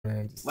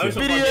Man, just Video.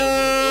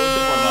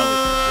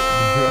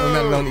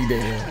 No need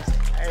that.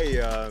 Hey,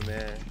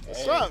 man.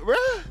 What's up, bro?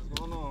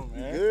 What's going on,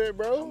 man? You good,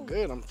 bro? I'm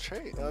good. I'm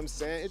straight. You know what I'm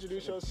saying?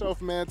 Introduce yourself,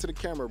 man, to the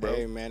camera, bro.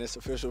 Hey, man, it's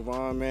official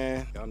Vaughn,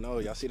 man. Y'all know,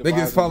 y'all see the Niggas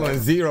vibes following in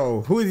the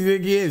zero. Who do you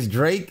think he is?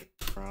 Drake?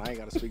 background. I ain't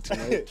gotta speak too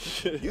much. You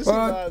see the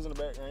vibes in the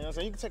background, you know what I'm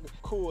saying? You can take a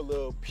cool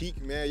little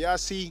peek, man. Y'all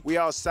see we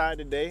outside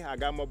today. I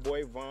got my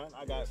boy Vaughn.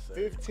 I got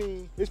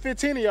 15. It's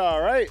 15 of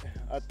y'all, right?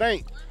 I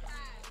think.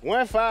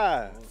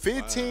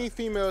 15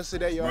 females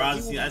today, y'all. I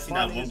see that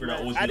one girl that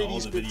always Out be of all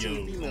these the 15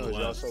 videos. females,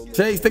 y'all. So look,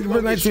 Chase, take it we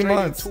for gonna get 19 straight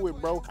months. into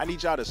it, bro. I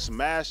need y'all to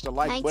smash the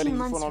like 19 button, you feel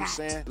months what I'm back.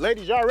 saying?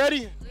 Ladies, y'all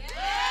ready?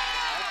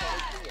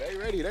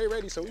 They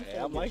ready, so we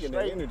I'm liking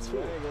that energy.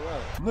 I ain't gonna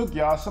lie. Look,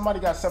 y'all, somebody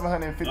got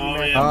 750 Oh,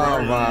 man. yeah, Oh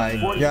bro.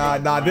 my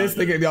god. Nah, this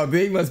nigga, yo,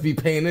 they must be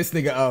paying this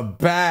nigga a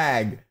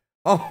bag.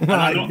 Oh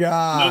my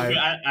god.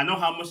 I know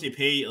how much they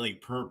pay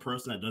like per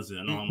person that does it.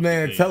 I know how much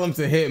Man, they pay. tell him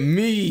to hit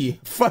me.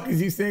 Fuck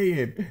is you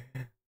saying?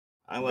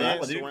 They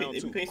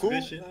pay Cool?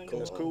 sufficient.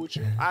 That's cool with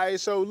you. All right,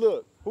 so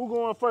look, who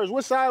going first?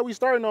 What side we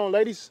starting on,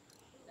 ladies?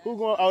 Who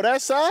going? Oh,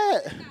 that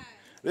side.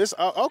 This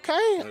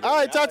okay. All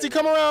right, Tati,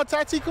 come around.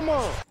 Tati, come on.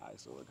 All right,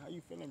 so look, how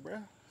you feeling, bro?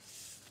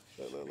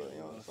 Look, you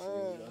know what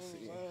I'm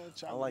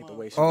saying? I like the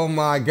way she Oh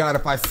my god,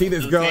 if I see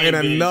this girl in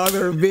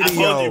another I told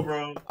video, you,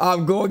 bro.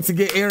 I'm going to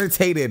get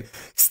irritated.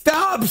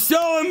 Stop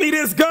showing me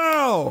this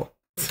girl.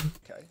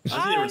 Okay.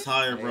 I need to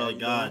retire, bro. Like,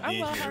 God damn,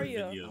 well, how are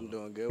video. you? I'm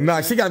doing good.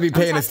 Nah, she gotta be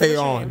paying to stay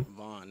on.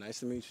 Vaughn, nice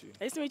to meet you.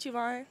 Nice to meet you,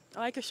 Vaughn. I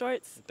like your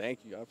shorts. Thank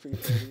you. I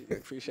appreciate it.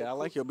 Appreciate it. I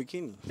like your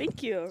bikini.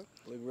 Thank you.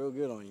 Look real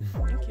good on you.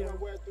 Thank you.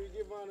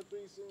 Give on the 3,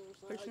 see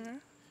what I'm For saying?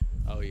 sure.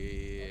 Oh,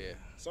 yeah.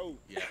 So,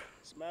 Yeah.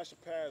 smash a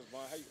pass,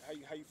 Vaughn.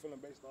 How you feeling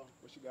based on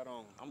what you got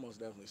on? I'm most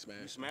definitely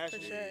smashed. You smashed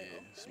it? For sure. Yeah,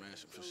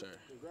 smash it for sure.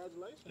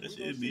 Congratulations. That We shit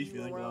gonna be see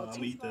you like, around I'm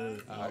too. eat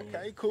that.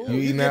 Okay, cool. You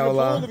eating get that, in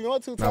the Ola? pool if you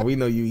want to, Nah, Tati. we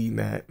know you eating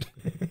that.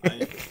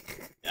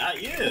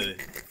 Yeah.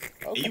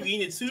 And you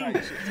eating it too?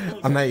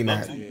 I'm not eating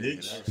that.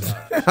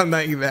 Bitch. I'm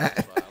not eating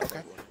that.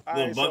 Okay.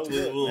 Little Alright, buck, so look,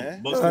 little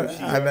man. bucks.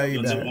 I know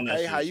you Don't not. want that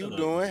Hey, shit. how you Shut up.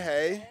 doing?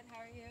 Hey.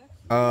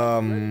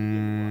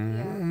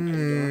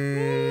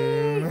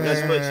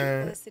 That's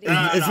what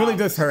you. It's really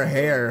just her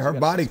hair. Her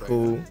body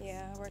cool.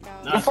 Yeah, work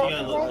out. Nah, she got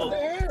a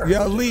little.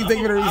 Yo, Lee,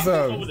 thank you for the I fuck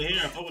resub. with the hair.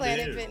 I fuck with the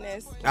Planet hair.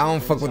 Fitness. I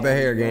don't fuck with the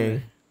hair,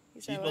 gang.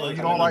 She feel like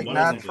You don't like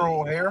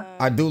natural hair?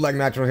 I do like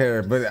natural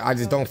hair, but I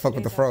just don't fuck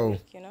with the fro.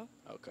 You know?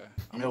 Okay.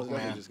 I'm most definitely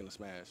Milkman. just going to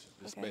smash.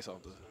 Just Okay. based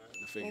off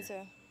the figure. Me too.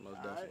 Most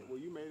All definitely. right, well,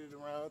 you made it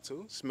around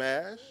too.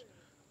 Smash.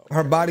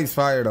 Her body's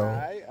fire though. All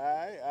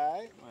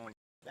right.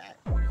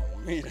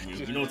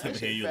 You know what type of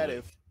hair you Fat like.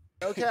 if-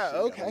 Okay, Got a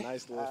okay.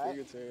 nice little All right.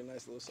 figure to her,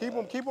 nice little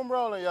side. Keep them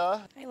rolling,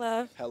 y'all. Hey,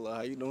 love. Hello, how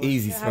you doing?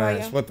 Easy How are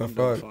smash. you? What the I'm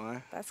doing fuck?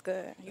 fine. That's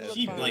good. You look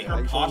She fine. like How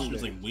her you feeling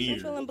posture's like I'm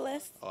weird. feeling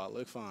blessed. Oh, I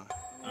look fine.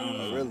 Mm.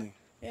 Oh, really?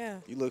 Yeah.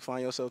 You look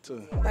fine yourself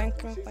too.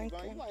 Thank you. Thank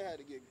You you. might have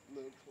to get a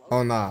little close.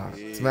 Oh nah.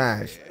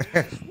 Smash.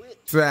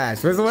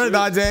 Smash. Where's the word,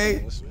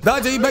 Dodge?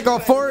 Dodge, you back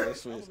on fort?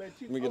 Let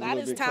me get a That little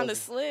is bit time to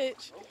closer.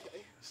 switch.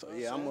 So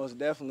yeah, I'm most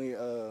definitely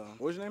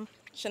what's your name?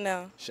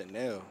 Chanel.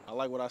 Chanel. I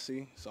like what I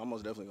see, so I'm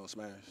most definitely gonna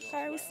smash.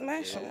 Okay, we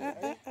smashing.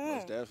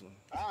 Most definitely.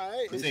 All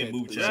right. This ain't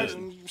move Smash, chest.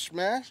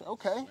 smash.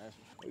 Okay.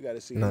 We gotta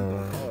see No.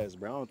 who's gonna pass,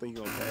 bro. I don't think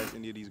you're gonna pass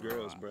any of these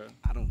girls, bro.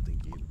 I don't think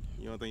either.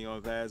 You don't think you're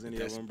gonna pass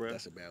any of them, bro?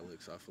 That's a bad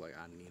look, so I feel like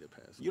I need a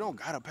pass. You don't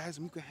gotta pass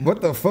them. You can have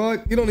What the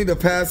fuck? You don't need to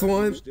pass You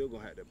one. still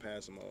gonna have to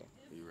pass them all.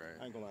 You I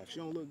right. ain't gonna lie. If she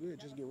don't look good,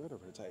 just get rid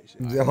of her type shit.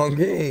 Young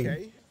gang.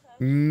 Okay.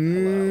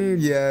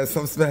 Yes,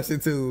 I'm smashing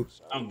too.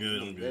 I'm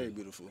good. I'm Very good.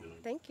 beautiful.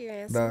 Thank you.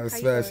 Nah, I'm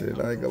smashing.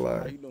 I ain't gonna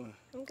How lie. you doing?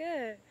 I'm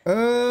good.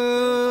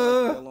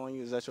 Yellow on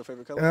you, is that your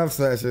favorite color? I'm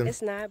smashing.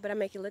 It's not, but I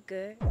make it look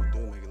good. You do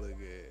make it look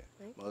good.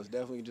 Most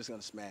definitely just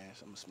gonna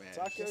smash. I'm gonna smash.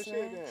 Talk your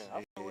shit then.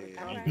 I fuck with it.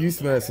 Yeah. You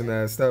smashing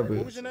that. Stop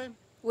What was it. your name?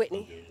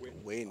 Whitney.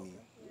 Whitney.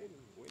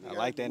 I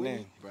like that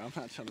name, bro. I'm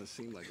not trying to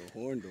seem like a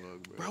horn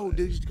dog, bro. Bro,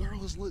 these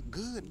girls look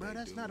good, bro.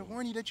 That's not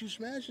horny that you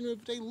smashing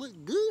if they look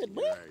good,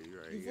 bro. You're right,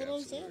 you're right. You feel what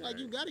I'm saying? Like,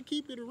 you gotta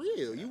keep it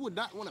real. You would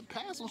not want to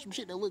pass on some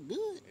shit that look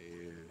good.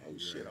 Yeah, Oh,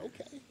 shit,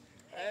 okay.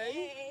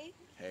 Hey.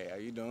 Hey, how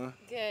you doing?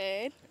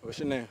 Good. What's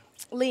your name?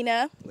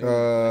 Lena. Nice to meet you.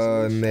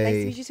 Nice to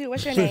Nay. meet you too.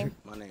 What's your name?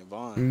 My name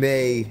Vaughn.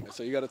 Nay.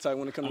 So you got a type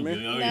when it come to I'm me?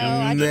 good. No, Oh,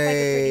 yeah. I just like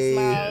a pretty Nay.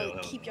 smile.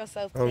 Keep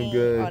yourself I'm clean.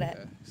 good. All that.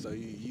 Okay. So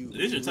you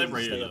This is your type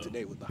right stay here, up to though.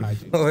 date with the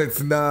hygiene. Oh,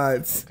 it's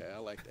not. Okay, I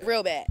like that.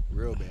 Real bad.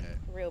 Real bad.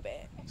 Real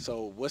bad.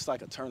 So what's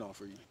like a turn on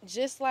for you?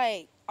 Just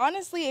like,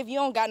 honestly, if you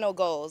don't got no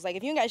goals, like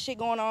if you ain't got shit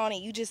going on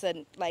and you just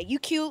like you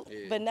cute, Yeah.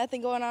 but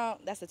nothing going on,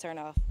 that's a turn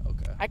off.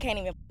 Okay. I can't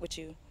even with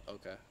you.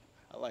 Okay.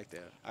 I like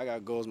that. I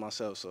got goals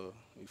myself, so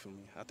you feel me?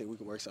 I think we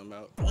can work something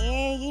out.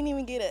 And you didn't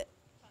even get it.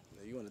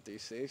 You want a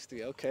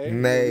 360? Okay.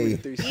 Nay. You want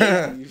a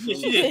 360, you feel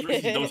She me?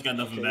 did. She don't got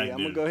nothing Okay, back I'm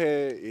gonna there. go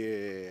ahead.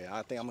 Yeah,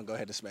 I think I'm gonna go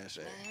ahead and smash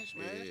that.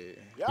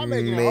 Yeah. Y'all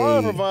making it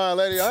hard for Vaughn,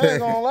 lady. I ain't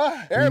gonna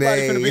lie.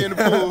 Everybody finna be in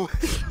the pool.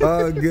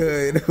 Oh,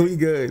 good. We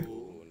good. You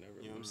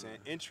know what I'm saying?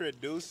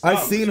 Introduce. I've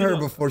seen her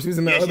before. She was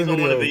in that Yeah, other she's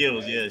on one of the video.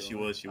 videos. Yeah, she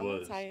was. She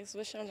was. Titus,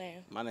 what's your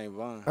name? My name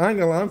Vaughn. I ain't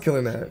gonna lie, I'm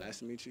killing that. Nice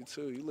to meet you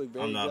too. You look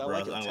very I'm not, good. bro. I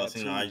like your I've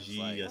seen her tattoos. IG.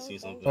 Like, I seen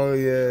something. Oh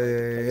yeah,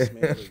 the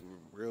placement yeah. look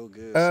real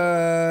good.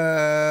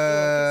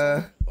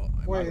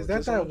 Wait, is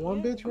that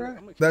one bitch, right?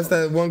 That's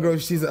that one girl. I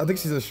think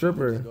she's a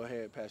stripper. Go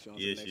ahead, pass you on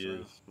to Yeah, the next she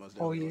round. is. Most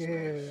Oh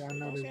definitely. yeah, I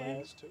know this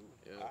ass.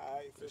 Yeah.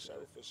 Alright, for sure,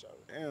 for sure.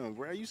 Damn,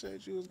 bro, you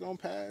said you was gonna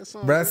pass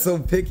something. Brad's so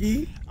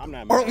picky. I'm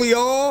not. Aren't we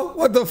all?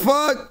 What the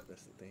fuck?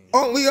 That's the thing.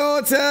 Aren't we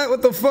all, Chad?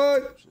 What the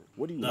fuck?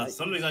 What do you Nah, like?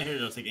 some niggas out here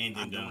don't take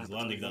anything down. A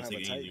lot of niggas don't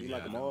take You anything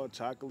like them down. all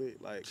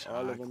chocolate, like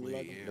all of them. You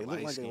like them? Chocolate, They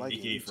look like they like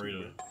AKA it.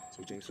 Fredo. So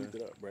you can't keep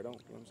it up, bro. Don't. You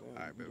know what I'm saying?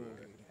 All right, baby.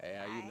 Hey,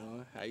 how you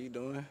doing? How you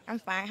doing? I'm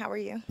fine. How are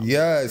you? Great.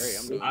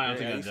 Yes. I'm doing I don't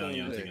great. think How I'm you done. feeling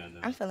Yeah, I don't today? think I'm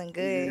done. I'm feeling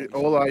good.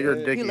 Hola, you're a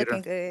You dick looking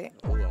eater. good.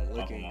 Oh, I'm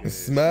looking Oh, good.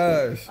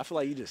 Smash. I feel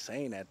like you just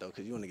saying that though,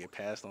 cause you want to get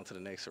passed on to the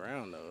next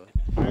round though.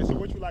 All right. So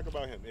what you like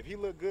about him? If he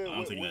look good, I don't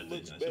what think that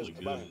looks shit best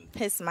look about him? good.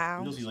 His You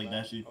smile. don't see like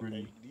that shit pretty.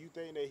 Okay. Do you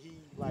think that he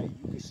like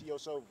you can see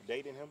yourself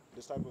dating him?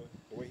 This type of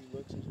the way he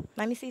looks.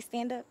 Let me see.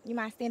 Stand up. You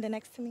mind standing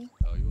next to me?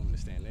 Oh, you want me to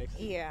stand next?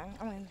 Yeah.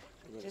 I want You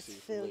to wanna just see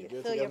if feel we your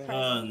good feel your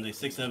together?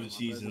 presence. They 6'7"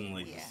 cheese and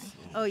like. Yeah.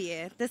 Oh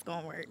yeah. This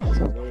gonna work.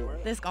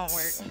 This gonna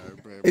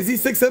work. Is he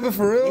 6'7"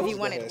 for If real? you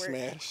want it to Go work.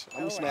 ahead, smash. I'm Oh,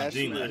 gonna smash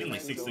you. I think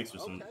like 6'6" or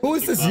something. Who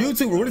is this 6'5".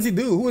 YouTuber? What does he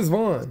do? Who is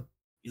Vaughn?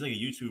 He's like a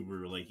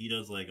YouTuber. Like he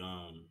does like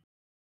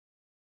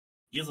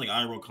he has like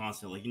IRL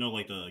content, like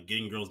like the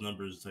getting girls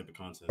numbers type of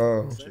content.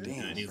 Oh.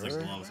 Yeah, and he's like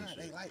vlogs and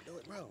They shit. like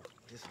it, bro.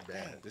 This is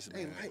bad. This is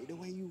They bad. like the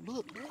way you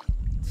look, bro.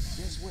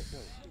 Guess what though?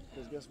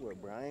 Because guess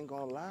what, bro? I ain't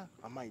gonna lie.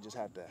 I might just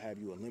have to have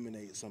you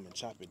eliminate some and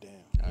chop it down.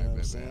 You know what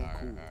I'm saying?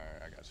 Cool. All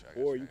right, I got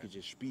you. Or you could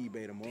just speed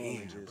bait them on and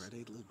Damn, bro, just. they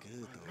look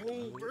good though.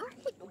 Hey, bro,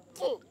 what the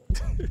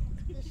fuck?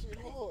 This shit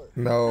hard.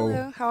 No.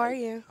 Hello. How are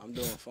you? I'm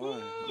doing fine.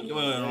 What's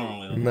going on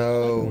with him? You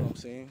know what No. I'm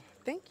saying?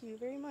 Thank you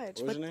very much.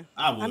 What's your name?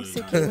 I would. I'm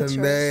Suki with yours.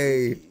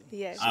 Nay.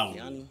 Yes. I would.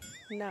 Yanni.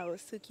 No,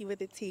 Suki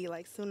with a T,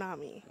 like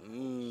tsunami.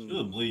 You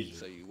would bleed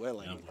So you. you wet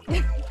like Yeah,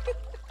 me.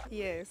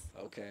 Yes.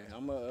 Okay.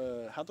 I'm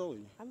how tall are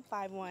you? I'm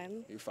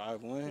 5'1". You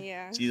 5'1"?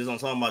 Yeah. See, this what I'm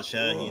talking about,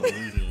 Chad. He's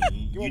losing.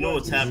 You know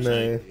what's happening.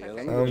 Nay. Yeah, let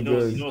I'm me You know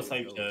good. what's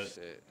type, Oh, Chad.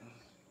 shit.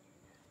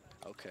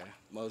 Okay.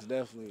 Most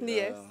definitely.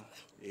 Yes.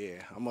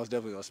 Yeah, I'm most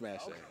definitely gonna smash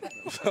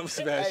that. I'm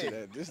smashing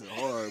that. This is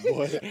hard,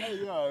 boy. Hey,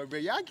 yo, bro,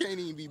 y'all can't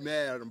even be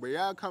mad at them, bro.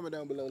 Y'all comment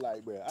down below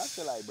like, bro. I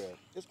feel like, bro,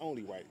 it's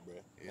only right, bro. You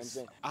know what I'm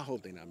saying? I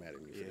hope they not mad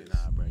at me Yeah, for this.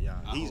 nah, bro, y'all.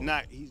 I He's hope.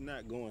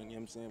 not going. You know what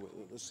I'm saying? But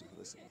let's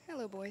see.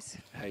 Hello, boys.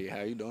 Hey,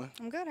 how you doing?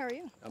 I'm good. How are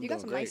you? I'm You got doing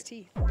some great. nice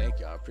tea. Thank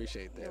you. I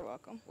appreciate that. You're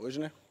welcome. What's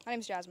your name? My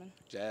name's Jasmine.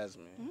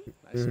 Jasmine.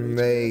 Nice to meet you.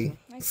 Nay.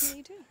 Nice to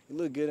meet you too. You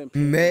look good in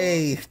pink.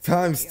 Nay.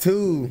 Times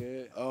two.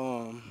 Good.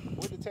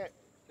 What the tag?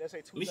 That's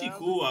a 2,000. I mean, she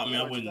cool. I mean,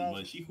 I wouldn't,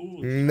 but she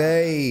cool.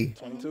 Nay.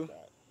 22?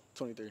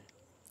 23.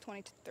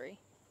 23.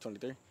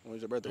 23?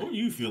 When's your birthday? What do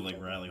you feel like,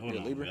 Bradley? Hold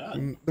You're a on. Libra?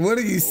 Man. What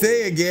are you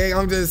saying, gang?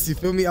 I'm just, you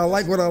feel me? I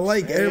like what I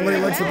like. Everybody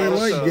likes what they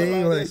like,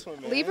 gang.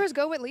 Like, Libras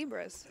go with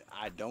Libras.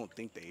 I don't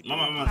think they do.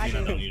 My saying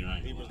I don't need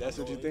her. That's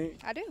what you think?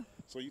 I do.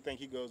 So you think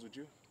he goes with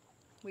you?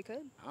 We could.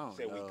 I don't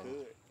Said we know.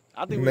 could.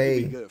 I think we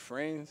May. could be good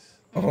friends.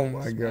 oh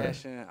my God.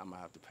 Smashing, I'm gonna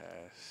have to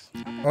pass.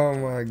 Oh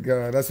my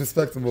God. That's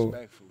respectable.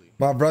 Respectfully.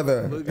 My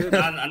brother. Look good.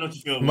 I know what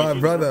you feel. My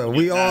brother.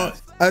 We all,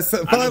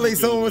 finally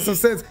someone with some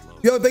sense.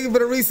 Yo, thank you for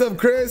the resub,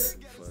 Chris.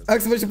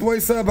 Exclamation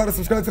point sub. How to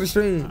subscribe to the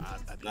stream.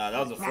 Nah, that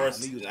was the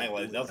first. I ain't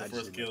like that was the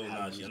first kill.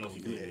 Nah, I know she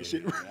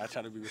good. I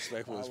try to be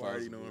respectful as I far as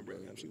already know him, bro.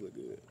 She look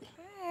good.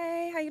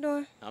 Hey, how you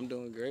doing? I'm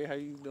doing great. How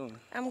you doing?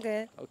 I'm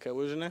good. Okay,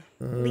 what's your name?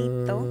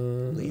 Lethal.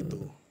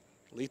 Lethal.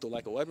 Lethal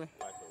like a weapon?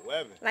 Like a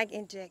weapon. Like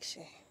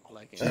injection.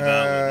 Like She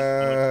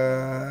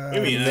valid.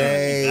 What do you mean,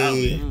 Nay.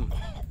 she valid?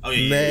 Oh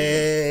yeah.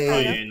 Nay. Oh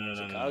yeah. No.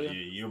 Chicago? Yeah,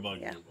 you're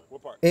bugging. Yeah.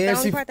 What part? The And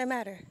only she, part that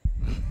matter.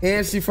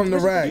 and she from the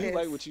Do rack. you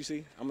like what you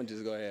see? I'm gonna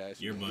just go ahead and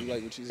ask you. You're Do you bugging.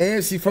 like what you see?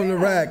 And she from the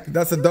rack.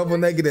 That's a double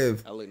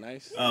negative. I look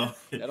nice? Oh.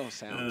 That don't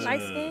sound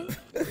Light skin?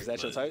 Is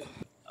that your type?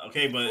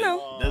 Okay, but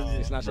No.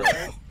 It's not your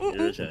type.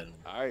 You're chatting.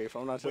 Alright, if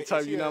I'm not your Wait,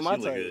 type, she you're not is- my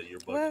She look type. good. You're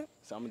bugging. Well,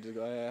 So I'm gonna just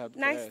go ahead and have to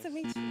nice pass. to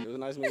meet you. It was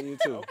nice meeting you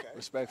too. Okay.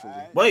 Respectfully.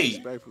 Wait.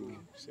 Respectfully.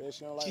 Said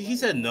she don't like He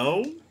said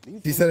no.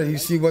 She said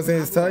she wasn't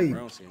his type.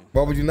 Brown skin.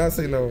 Why would you not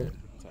say no?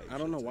 I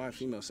don't know why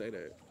females say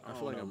that. I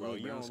feel like I'm bro. real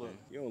You brown don't skin. look.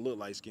 You don't look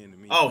light skinned to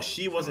me. Oh,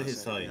 she wasn't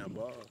his type. Damn,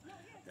 bro.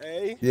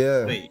 Hey.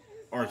 Yeah. Wait,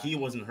 or he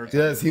wasn't her type.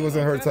 Yes, he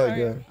wasn't her type,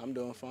 yeah. I'm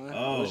doing fine.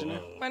 Oh. What's your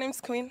name? My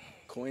name's Queen.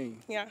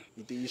 Queen. Yeah.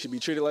 You think you should be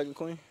treated like a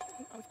queen?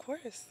 Of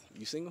course.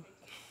 You single?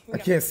 I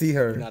can't see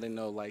You're her. not in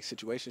no like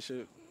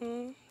situationship?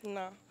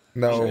 No.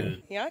 No.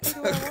 Yeah, I can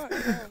do what I want.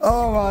 Yeah.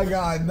 Oh my God,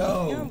 Yeah, I'm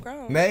no.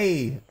 grown.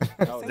 Nay.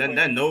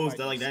 That nose,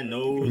 that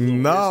nose.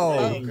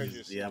 No.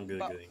 Yeah, I'm good.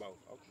 Both, Good. both.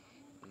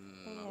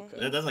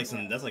 Okay. That's like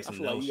some feel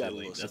like no you got shit. a Like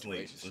little that's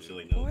like situation some shit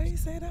like Why do no. you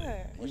say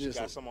that? You She just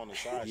got some on the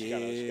side. yeah.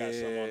 She got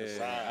some on the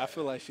side. I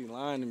feel like she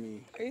lying to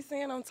me. Are you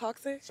saying I'm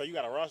toxic? So you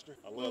got a roster,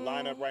 a little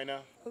lineup right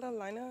now. A little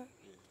lineup?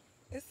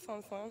 It's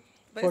some fun.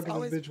 But Fuck it's is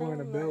always this bitch wearing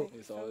a from, belt?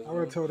 It's always I would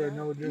have told her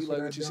no You just like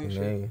for what that you see? dumb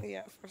shit. Nay.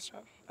 Yeah, for sure.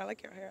 I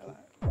like your hair a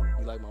lot.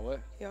 You like my what?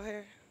 Your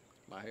hair.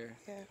 My hair?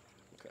 Yeah.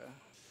 Okay.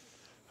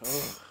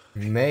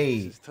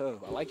 Nay. This is tough.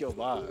 I like your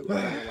vibe. But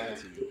I don't lie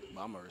to you.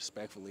 But I'm gonna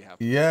respectfully have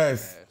to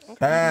Yes. pass.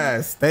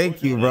 Pass.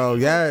 Thank you, bro.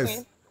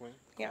 Yes.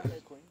 Yeah.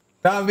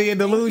 Stop being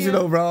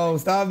delusional, bro.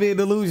 Stop being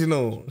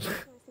delusional.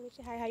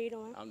 Hi, how you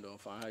doing? I'm doing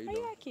fine. How you Oh,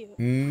 doing? you are cute.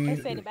 Mm.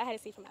 They said it, but I had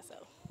to see for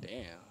myself.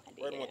 Damn. I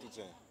did. Where 1 through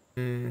 10?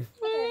 Mm.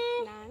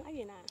 Okay, 9. I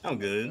get 9. I'm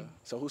good.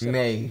 So who said?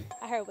 Nay.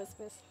 I heard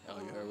whispers. Oh,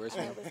 you heard I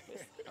whispers? heard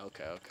whispers.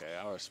 Okay, okay.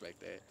 I respect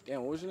that.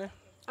 Damn, what was your name?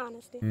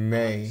 Honesty.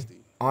 Nay.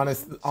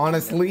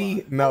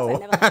 Honestly, no.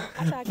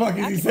 Fuck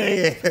is he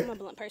saying? I'm a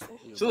blunt person.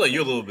 So like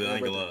you a little bit. I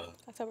ain't gonna lie.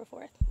 October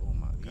 4th. Oh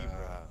my god.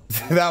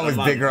 That was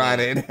dick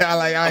riding.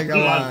 I ain't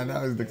gonna lie.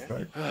 That was dick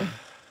riding.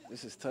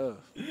 This is tough.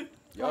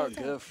 Y'all are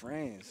good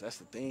friends. That's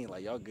the thing.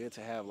 Like y'all good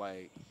to have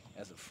like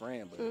as a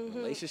friend, but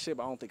relationship,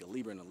 I don't think a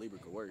Libra and a Libra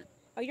could work.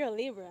 Oh, you're a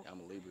Libra. I'm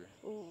a Libra.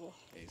 Ooh.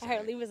 Exactly. I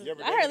heard Libras. You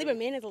ever I heard dated Libra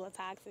men is a little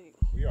toxic.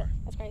 We are.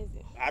 That's crazy.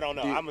 I don't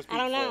know. I'm a I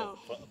don't know.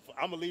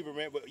 I'm a Libra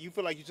man, but you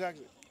feel like you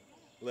toxic?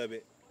 A little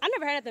bit. I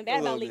never heard nothing bad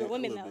A about little Libra bit,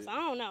 women a though, little so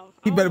I don't know.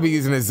 He better be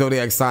using his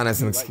zodiac sign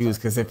as an excuse,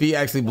 because if he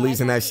actually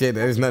believes in that shit,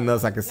 there's nothing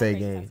else I can say,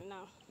 gang. No.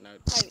 Not,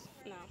 Like,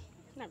 no.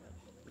 Never.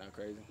 not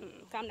crazy.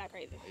 I'm not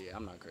crazy. Yeah,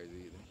 I'm not crazy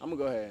either. I'm gonna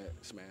go ahead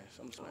and smash.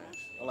 I'm gonna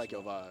smash. I like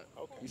your vibe.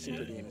 Okay. You seem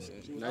pretty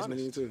innocent. Nice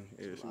meeting you too.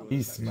 Yeah, she was.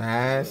 He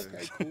smashed.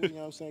 Okay, cool, you know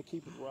what I'm saying?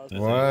 Keep it raw.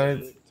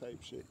 What? Type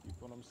shit, you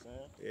know what I'm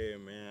saying? Yeah,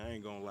 man, I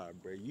ain't gonna lie,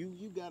 bro. You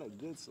got a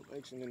good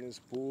selection in this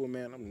pool,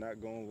 man. I'm not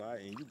gonna lie,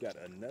 and you got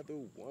another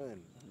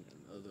one.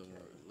 Another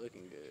one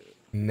looking good.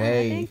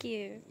 Nay. Thank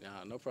you.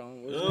 Nah, no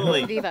problem. Oh,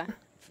 like, Viva.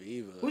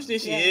 Viva. who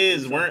think she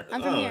is? Weren't?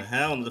 I'm from Oh here.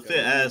 hell, the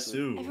fit ass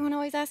too. Everyone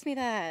always asks me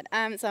that.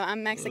 So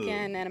I'm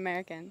Mexican and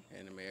American.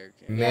 An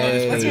American.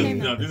 Nay. What's your name?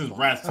 No, this is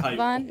Rat's type.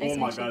 Vaughn, nice Oh to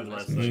my meet god, you.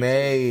 Rat's type.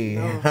 Nay.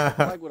 I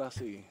like what I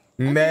see.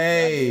 I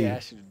Nay.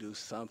 asked you to do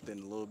something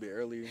a little bit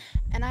earlier,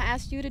 And I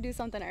asked you to do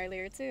something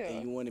earlier and too.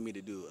 you wanted me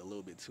to do a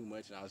little bit too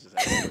much, and I was just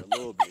asking for a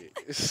little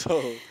bit. So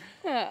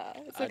Oh,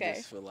 it's I okay.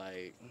 just feel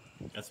like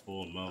That's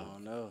full I mode.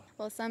 don't know.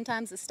 Well,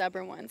 sometimes the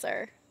stubborn ones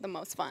are the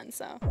most fun,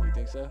 so You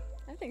think so?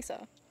 I think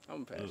so.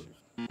 I'm gonna pass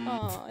you.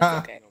 Oh, it's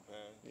okay.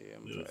 Yeah,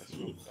 I'm gonna pass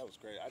you. That was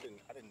great. I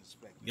didn't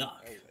expect Yuck.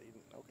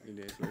 You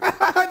did.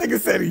 That nigga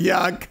said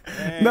yuck.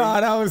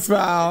 Nah, that was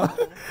foul.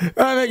 That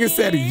nigga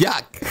said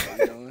yuck. How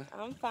you doing?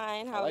 I'm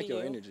fine. I How like are you?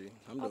 your energy.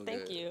 I'm doing Oh,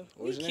 thank good. you.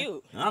 What was You your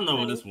name? cute. I don't know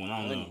what this one.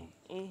 I don't know.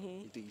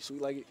 You think you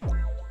sweet like it?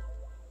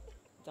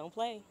 Don't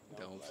play.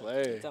 Don't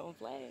play. Don't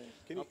play.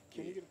 Can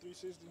you get a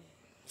 360?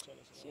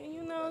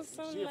 You know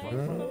something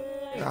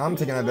like I'm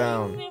taking that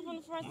down.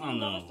 I don't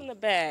know. in the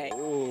bag.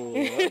 Ooh,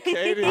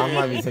 okay then. I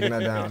might be taking that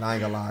down. I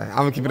ain't gonna lie. I'm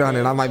gonna keep it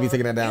 100. I might be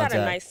taking that You down, got a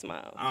chat. nice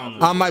smile. I don't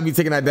know. I might be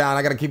taking that down.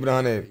 I gotta keep it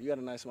 100. You got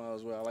a nice smile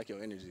as well. I like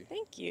your energy.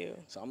 Thank you.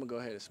 So I'm gonna go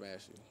ahead and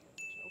smash you.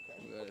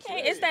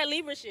 Hey, it's that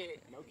Libra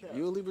shit.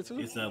 You a Libra too?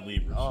 It's that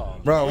Libra. Oh,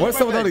 Bro,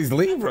 what's up with all these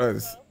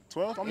Libras?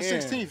 12? I'm the Yeah.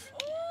 16th.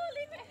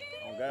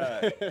 Oh,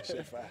 God.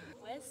 Shit, fire.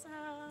 What's up?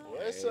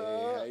 What's hey,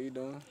 up? how you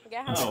doing?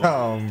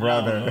 Oh,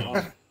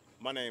 brother.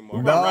 My name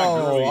No, Mark.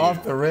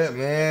 off the rip,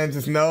 man.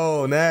 Just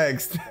no,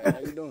 next. How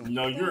you doing?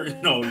 No,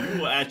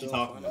 you were actually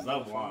talking.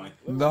 Stop lying.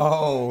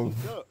 No.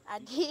 I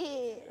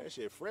did. That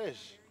shit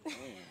fresh. That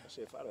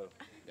shit fire.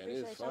 That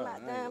is I'm fine.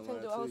 not done. I'm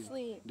finna do a whole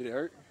sleep. Did it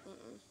hurt?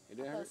 It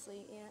didn't Go hurt?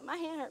 sleep. Yeah, my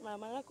hand hurt. My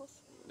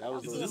knuckles. That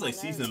was This the is like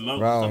seasoned milk.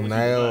 Bro, Stuff like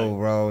no,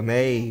 bro.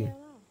 Nay. like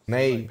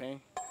Nay.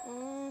 pain?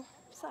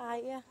 It's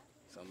alright. Yeah.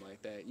 Something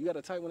like that. You got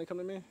a type when it come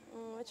to men?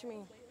 What you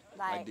mean?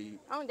 Like, Like, do you-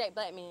 I don't date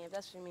black men. If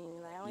that's what you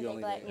mean. Like, I only You date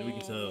only black date- men. we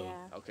can tell.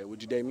 Yeah. Okay,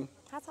 would you date me?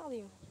 How tall are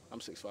you? I'm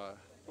 6'5".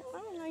 I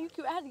don't know. You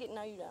cute. I had to get to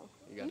know you though.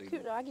 You You gotta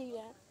cute though. I give you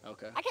that.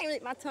 Okay. I can't really.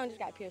 My tongue just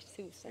got pierced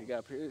too. So. You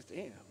got pierced?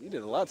 Damn, you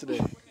did a lot today.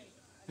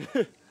 You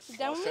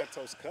done with me?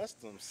 Santos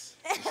Customs.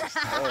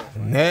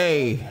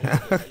 Nay.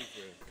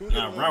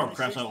 Nah, Rao will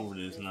crash out over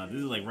this. Nah, this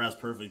is like Rap's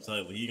perfect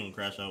type, but he gonna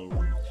crash out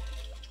over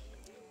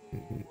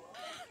it.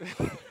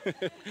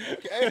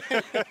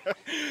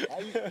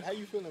 How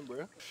you feeling, bro?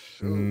 I like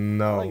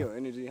No. your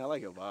energy. I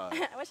like your vibe.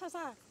 What's your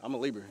sign? I'm a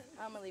Libra.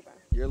 I'm a Libra.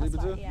 You're a Libra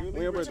That's too? right, yeah.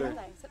 When your birthday?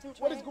 September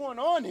 28th. What is going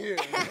on here?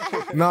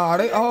 No, are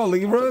they all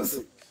Libras?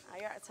 Oh,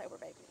 you're October,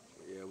 baby.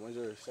 Yeah, when's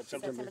yours?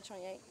 September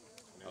 28th.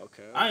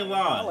 Okay. I ain't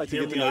lying. I like to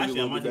Hear get to me know out. you a Actually,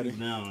 I little might bit take this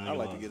better. down. I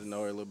like to get to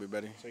know her a little bit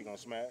better. So you gonna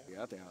smash?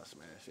 Yeah, I think I'll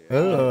smash.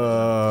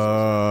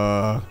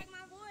 Yeah.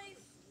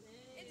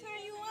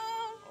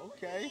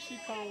 Okay, she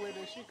come with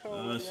it. She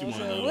come with it. She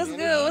one of those. What's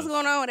good? What's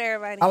going on with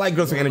everybody? I like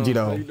girls with energy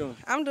How though. you doing?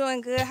 I'm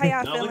doing good. How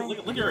y'all No, feeling?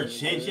 look at her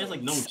chin. She has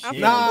like no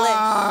chin.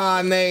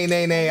 Nah,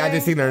 nay. I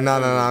just seen her. No,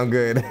 I'm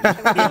good. Y'all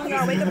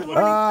wake up in the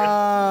morning?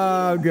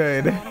 I'm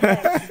good.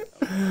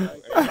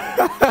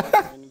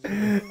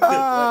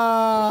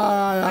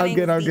 I'm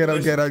good.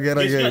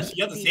 She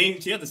got the same.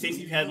 She had the same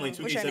teeth you had in like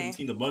What's your name?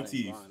 2K17. The bug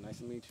teeth. Fine, nice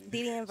to meet you.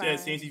 Didi and She had Vine.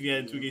 the same teeth you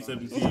had in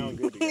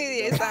 2K17. Yeah,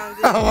 it sounds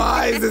good.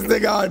 Why is this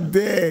nigga on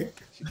dick?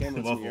 She came up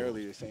to me Waffle.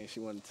 earlier saying she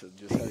wanted to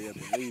just hurry up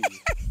and leave.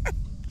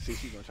 See,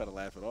 she's gonna try to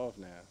laugh it off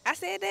now. I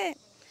said that.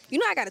 You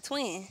know I got a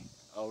twin.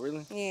 Oh,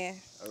 really? Yeah.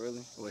 Oh, really?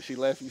 When she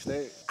left, you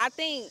stayed? I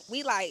think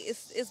we like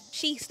it's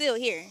she's still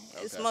here.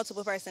 It's Okay.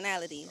 multiple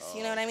personalities.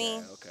 You know what I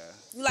mean? Okay.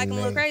 You like him a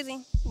little Man. crazy?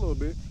 A little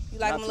bit. You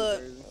like Not him too a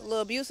crazy. little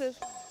abusive?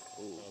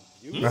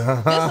 You? Just a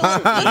little,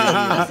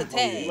 just a You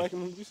tad. like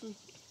him abusive?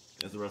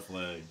 That's a red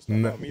flag.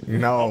 No. You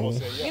know,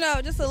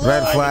 just a little.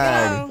 Red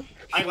flag. You know,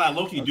 I ain't gonna lie,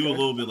 low-key do a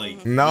little bit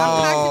like. No. I'm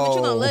toxic, but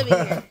you gonna love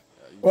it here.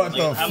 What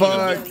Like, the I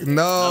fuck? like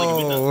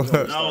No.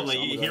 No, like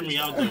you hear me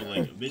out though,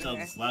 like a bitch,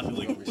 I'll slap you,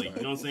 like you know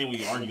what I'm saying when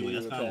you argue, like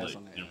that's kind of like,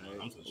 you know,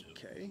 I'm so chill.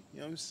 Okay, you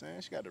know what I'm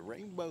saying? She got the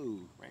rainbow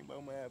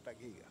man back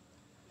here.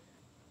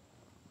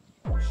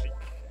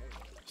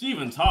 She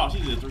even talks. She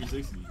did a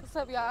 360. What's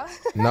up, y'all?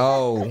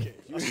 No.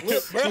 She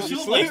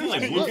was like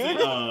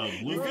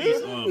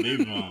Blueface,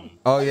 baby mom.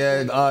 Oh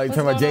yeah. You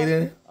talking about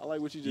Jaden? I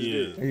like what you just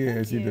Yeah. did.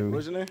 Yeah, she do.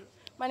 What's your name?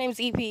 My name's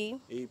EP.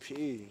 EP.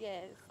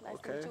 Yes.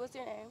 Nice to meet you. What's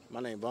your name? My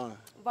name Vaughn.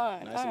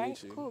 Vaughn. Nice All to right.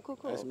 meet you. Cool.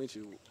 Nice to meet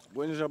you.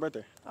 When is your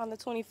birthday? On the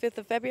 25th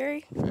of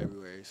February.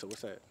 February. So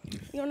what's that? You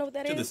don't know what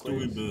that To the is?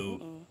 story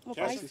build. I'm a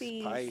Pisces.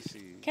 Pisces.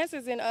 Pisces.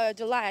 Cancer's in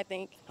July, I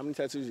think. How many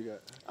tattoos you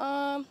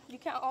got? You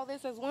count all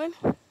this as one?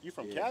 You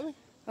from Cali?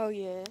 Oh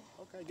yeah. Okay,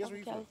 guess I'm where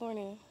you from from?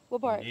 California.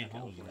 What part? Yeah,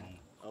 hold on.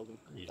 Oakland.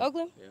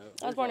 Oakland? Yeah.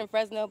 I was born in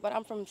Fresno, but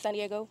I'm from San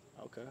Diego.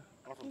 Okay.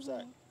 I'm from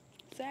Sac.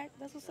 Zach,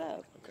 that's what's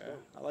up. Okay.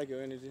 I like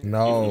your energy.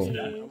 No.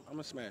 I'm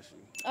gonna smash you.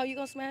 Oh, you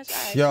gonna smash? All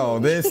right, Yo, cool.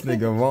 this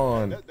nigga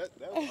Vaughn. That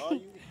was all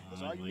you.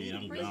 That's all you Yeah,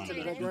 I'm needed. down. To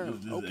the next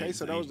round. This Okay, is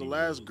so that was the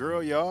last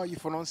girl, y'all. You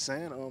feel what I'm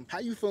saying? How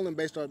you feeling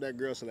based off that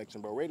girl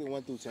selection, bro? Rated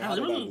 1 through 10. How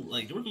did I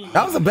do?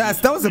 That was a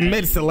best. That was a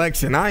mid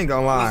selection. I ain't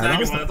gonna lie.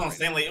 That's what I'm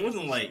saying. Like it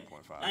wasn't like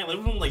it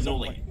wasn't like no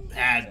like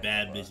bad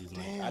bitches.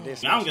 Like I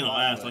don't get no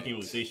ass, so I can't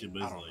really say shit.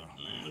 But it's like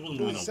it wasn't It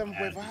really was no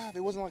bad bitches. 7.5.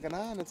 It wasn't like a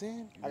 9 or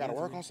 10. I gotta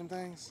work on some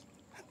things.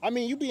 I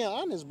mean, you being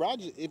honest, bro.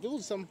 If it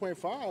was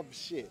 7.5,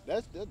 shit,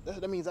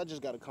 that means I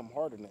just gotta come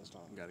harder next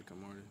time. Gotta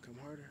come harder. Come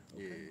harder.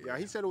 Yeah. Yeah,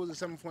 he said it was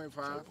a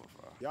 7.5.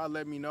 Y'all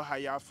let me know how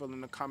y'all feel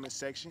in the comment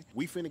section.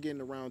 We finna get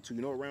into round 2.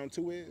 You know what round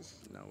 2 is?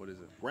 No, what is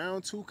it?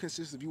 Round 2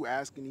 consists of you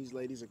asking these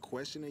ladies a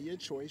question of your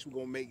choice. We're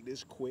gonna make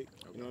this quick.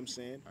 You know what I'm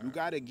saying? You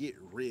gotta get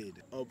rid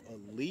of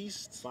at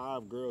least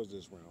 5 girls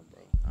this round,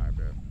 bro. All right,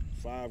 bro.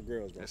 5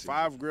 girls, bro. That's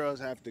 5 girls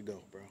have to go,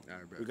 bro. All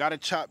right, bro. We gotta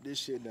chop this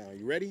shit down.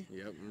 You ready?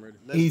 Yep, I'm ready.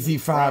 Easy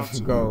 5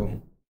 to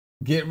go.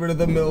 Get rid of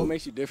the What milk.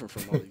 makes you different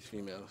from all these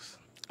females?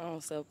 Oh,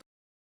 so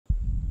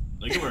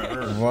Like you were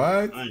her.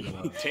 What? I ain't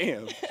gonna lie.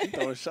 Damn, she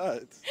throwing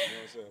shots.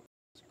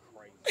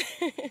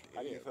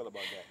 How do you feel about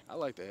that? I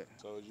like that.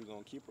 So is you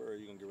gonna keep her or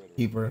you gonna get rid of her?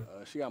 Keep her.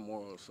 She got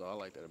morals, so I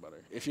like that about her.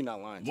 If you're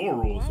not lying. More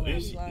rules. Why would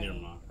And you she, lie? never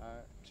mind.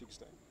 Alright, she can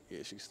stay.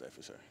 Yeah, she can stay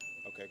for sure.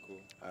 Okay, cool.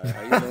 All right,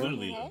 how you doing?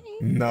 Literally.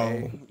 No.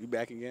 Hey, you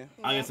back again?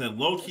 Like I said,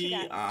 low key,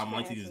 I'm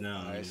like these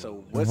now. All right,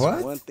 so what's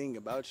What? one thing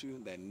about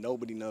you that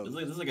nobody knows?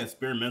 This is like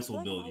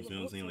experimental build. You feel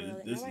what I'm saying?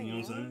 Like this, you know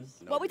what I'm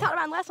saying? what we talked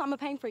about last time, I'm a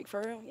pain freak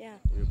for real. Yeah.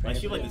 Like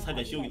she like the type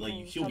that she'll So, give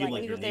like, like her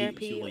needle name.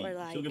 therapy She'll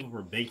or, give up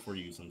her bank for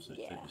you some shit.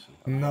 Yeah. Type of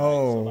shit.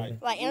 No.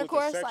 Like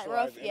intercourse, like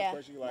rough, yeah,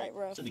 like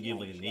rough. Should have give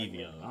like a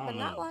navy out. I But don't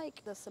not know.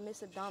 like the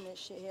submissive dominant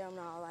shit here. I'm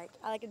not like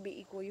I like it to be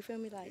equal. You feel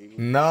me? Like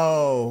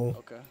No.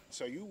 Okay.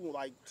 So you would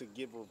like to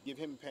give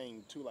him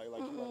pain too, like you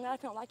like. not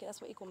if you don't like it.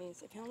 That's what equal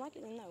means. If you don't like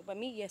it, then no. But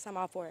me, yes, I'm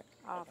all for it.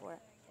 All for it.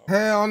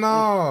 Hell no.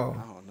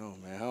 I don't know,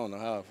 man. I don't know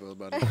how I feel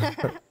about it.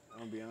 I'm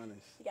gonna be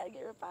honest. You gotta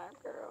get rid of 5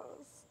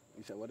 girls.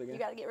 You said what You again?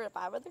 gotta get rid of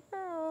 5 other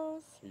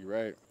girls. You're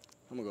right.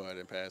 I'm gonna go ahead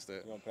and pass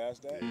that. You gonna pass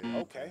that? Yeah,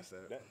 Okay. pass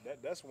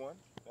that. That's one.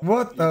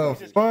 What the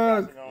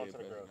fuck?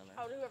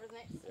 Oh, whoever's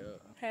next. Yeah.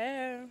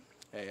 Hey,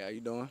 Hey, how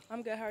you doing?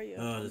 I'm good. How are you?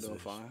 I'm This doing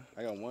is- fine.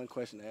 I got one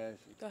question to ask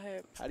you. Go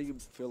ahead. How do you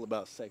feel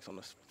about sex on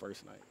the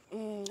first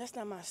night? That's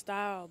not my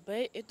style,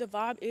 but if the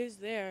vibe is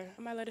there,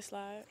 I might let it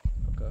slide.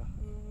 Okay.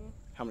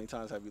 How many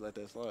times have you let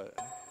that slide?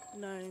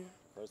 None.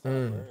 First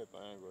time for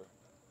everything, bro.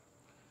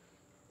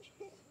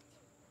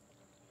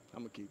 I'm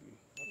gonna keep you.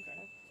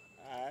 Okay.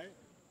 All right.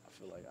 I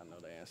feel like I know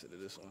the answer to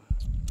this one.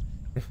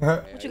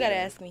 What you gotta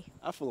ask me?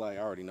 I feel like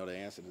I already know the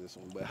answer to this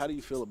one, but how do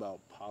you feel about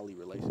poly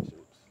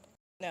relationships?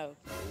 No.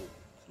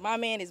 My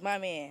man is my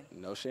man.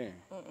 No sharing.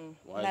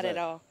 Why is Not at that?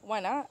 all. Why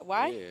not?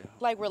 Why? Yeah.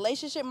 Like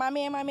relationship, my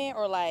man,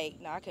 or like,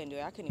 no, I couldn't do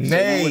it. I couldn't even.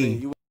 Nay.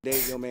 You wouldn't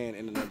date your man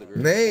and another girl.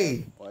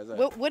 Nay. Why is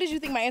that? What did you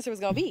think my answer was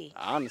gonna be?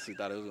 I honestly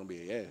thought it was gonna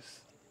be a yes.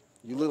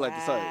 You look like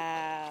the type.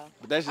 Wow.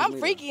 But that's just I'm me,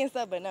 though. freaky and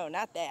stuff, but no,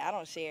 not that. I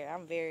don't share.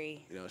 I'm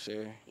very, You don't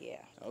share? yeah.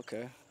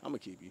 Okay. I'm gonna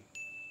keep you.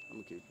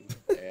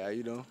 Hey, how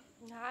you doing?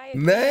 Hi.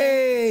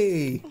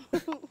 Nay.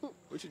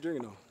 What you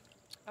drinking on?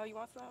 Oh, you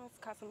want some? It's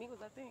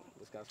Casamigos, I think.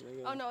 What's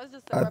Casamigos? Oh, no, it's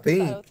just a I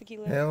think. reposado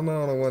tequila. Hell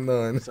no, I don't want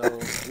none. So,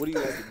 what do you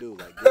like to do?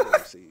 Like, give or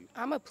receive?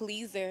 I'm a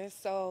pleaser,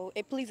 so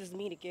it pleases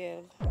me to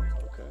give.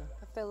 Okay.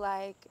 I feel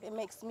like it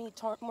makes me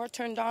more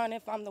turned on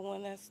if I'm the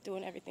one that's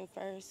doing everything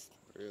first.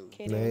 Really?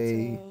 Catering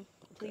Nay. to him,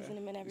 pleasing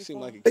him in You every seem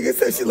form. like a Nigga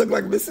said she looked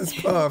like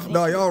Mrs. Puff.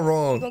 No, y'all You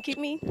wrong. gonna keep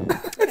me?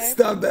 Okay.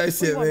 Stop that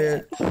shit, want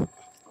man.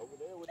 Over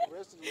there with the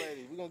rest of the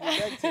ladies. We're gonna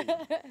get back to you. You know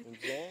what I'm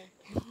saying?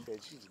 Said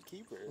she's a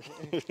keeper.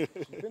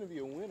 She's gonna be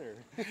a winner.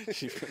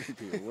 She's gonna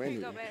be a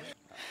winner. Go back.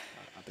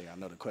 I think I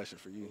know the question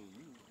for you.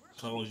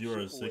 Carlos, you're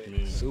a sick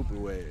man. Super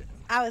wet.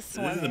 I was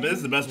swimming. This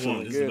is the best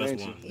one. This is the Good, best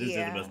ain't one. you? This is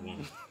Yeah. the best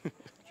one.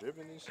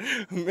 Dripping and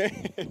shit.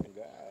 Man.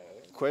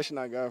 Question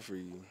I got for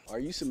you. Are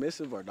you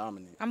submissive or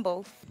dominant? I'm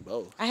both.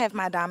 Both. I have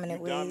my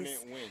dominant ways.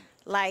 Dominant when?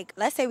 Like,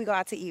 let's say we go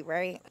out to eat,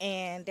 right?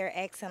 And they're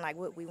asking, like,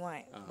 what we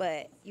want.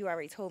 But you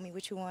already told me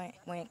what you want.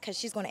 Because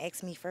she's going to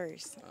ask me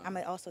first. I'm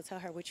going to also tell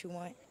her what you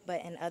want.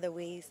 But in other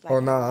ways, like... Oh,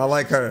 no, I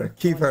like her.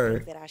 Keep her.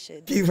 That I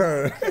should Keep do,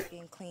 her.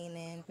 Cooking,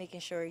 cleaning, making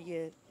sure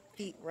your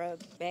feet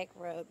rub, back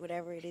rub,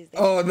 whatever it is.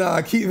 Oh,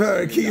 nah, keep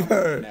her. Keep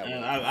her.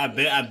 And I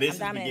basically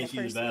dominant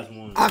think she's the best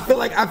one. I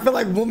feel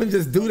like women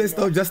just do this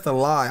though just to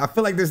lie. I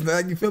feel like there's,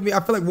 you feel me? I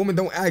feel like women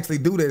don't actually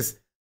do this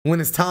when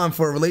it's time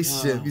for a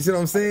relationship. You see what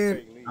I'm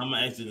saying? I'm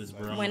gonna answer this,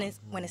 bro. When it's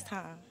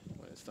time.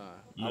 When it's time.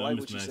 Yeah, I I'm like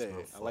just what you mad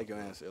said. as I like your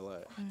answer a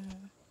lot.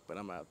 But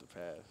I'm gonna have to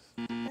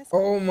pass.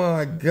 Oh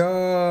my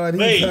God, he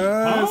Wait,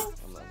 passed. huh?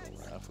 I'm not gonna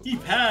lie. I feel He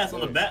bad. passed on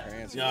the Her back.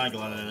 answer Yeah, I ain't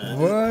was gonna lie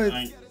to What?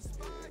 that.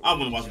 I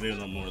wouldn't watch the video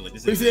no more. Like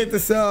this. Appreciate the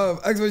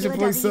sub. Exclamation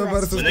point sub. Better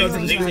The subscribe to the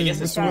niggas, I stream. guess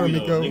What's it's wrong, story though.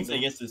 Nico? Niggas, I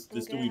guess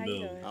the story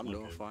build. I'm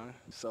doing fine.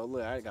 So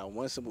look, I got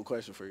one simple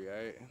question for you,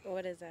 alright?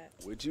 What is that?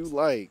 Would you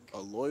like a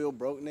loyal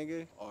broke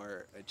nigga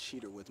or a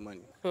cheater with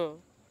money?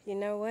 You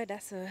know what?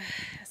 That's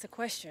a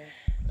question.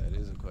 That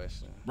is a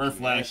question. Red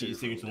flag. She's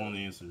taking too long to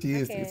answer. She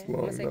is Okay, too I'm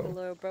long gonna take the though.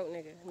 little broke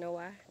nigga. Know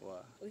why? Why?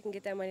 We can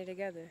get that money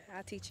together.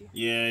 I'll teach you.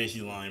 Yeah,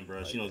 she's lying,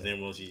 bro. She knows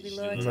damn well she knows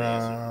the answer.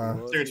 Nah,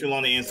 Took her too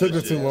long to answer. took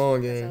her too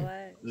long, That's all gang.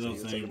 I. This is what I'm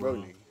You'll take saying, a broke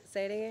bro. nigga.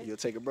 Say it again. You'll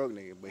take a broke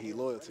nigga, but he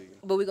loyal to you.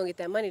 But we gonna get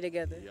that money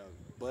together. Yo,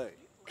 but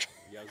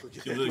y'all go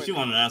get She that look, she money.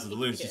 wanted to answer the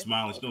lyrics. She's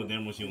smiling. She knows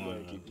damn well she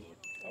lying.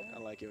 Bro. I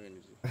like your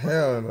energy.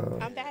 Hell no.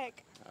 I'm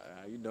back.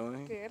 How you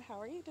doing? Good. How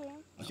are you doing?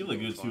 She look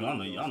good too. I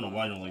don't know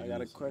why you don't like I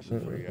got a this.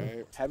 question for you.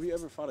 Alright? Have you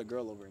ever fought a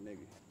girl over a nigga?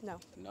 No.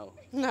 No.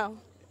 No.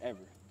 Ever?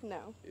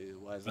 No.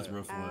 Why is That's that?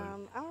 real flag.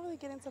 I don't really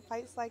get into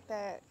fights like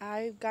that.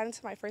 I got into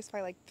my first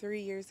fight like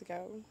 3 years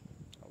ago.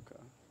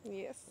 Okay.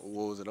 Yes.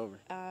 What was it over?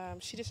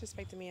 She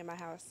disrespected me in my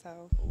house,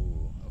 so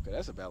Ooh, okay,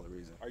 that's a valid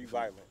reason. Are you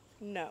violent?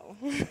 no.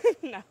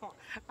 No.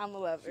 I'm a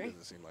lover. She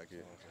doesn't seem like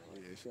it.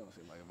 Yeah, she don't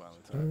seem like a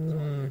violent type. I like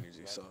your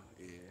energy, so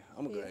yeah,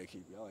 I'm gonna go ahead and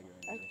keep you. I like your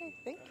energy. Okay,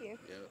 thank you.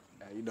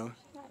 Yeah. How you doing?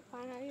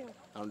 Fine, how are you?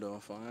 I'm doing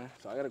fine.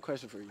 So I got a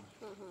question for you.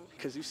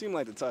 Cause you seem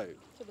like the type.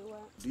 To do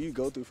what? Do you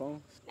go through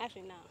phones?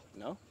 Actually,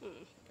 no. No?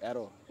 At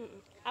all?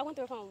 I went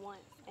through a phone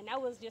once, and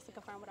that was just to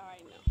confirm what I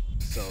already know.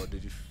 So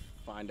did you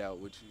find out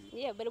what you?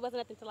 Yeah, but it wasn't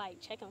nothing to like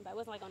check on. But it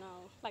wasn't like on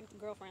like the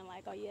girlfriend.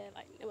 Like, oh yeah,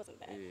 like it wasn't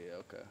that. Yeah,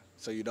 okay.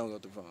 So you don't go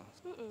through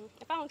phones?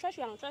 If I don't trust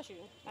you, I don't trust you.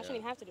 I shouldn't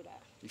even have to do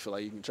that. You feel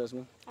like you can trust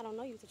me? I don't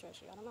know you to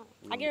trust you. I don't know.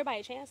 I give everybody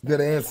a chance. though.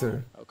 Good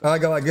answer. Okay. I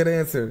got like good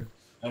answer.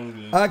 That was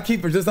good. I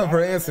keep her just off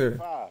her answer.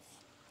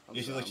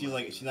 Yeah,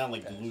 she's not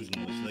like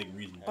delusional. She's like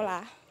reasonable.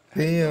 Hola.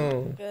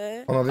 Damn.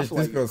 Good. Oh no, this I feel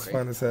like girl's you're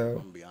fine crazy. as hell. I'm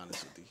gonna be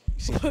honest with you. You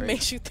seem What crazy.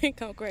 makes you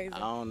think I'm crazy? I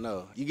don't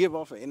know. You give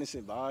off an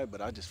innocent vibe,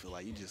 but I just feel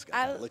like you just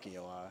got that look in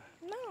your eye.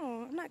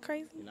 No, I'm not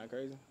crazy. You're not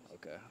crazy?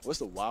 Okay. What's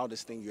the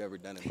wildest thing you ever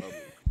done in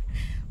public?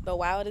 The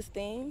wildest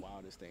thing?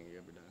 Wildest thing you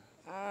ever done?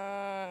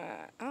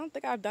 I don't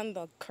think I've done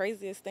the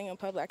craziest thing in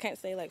public. I can't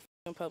say like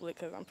in public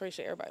because I'm pretty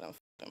sure everybody done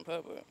in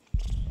public.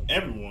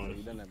 Everyone.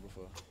 You done that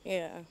before?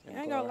 Yeah, I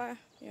ain't gonna lie.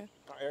 Yeah.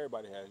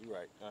 Everybody has. You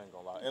right. I ain't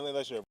gonna lie.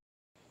 Unless you're.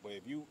 But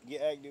if you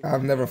get active,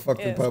 I've never fucked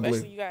in Especially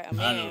public. you got a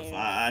man.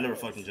 I never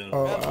fucking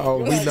general. Oh,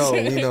 we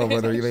know,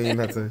 brother. You don't even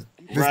have to.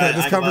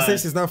 This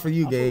conversation's not for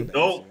you, gang.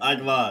 Don't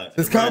act live.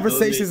 This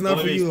conversation's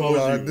not for you, Hold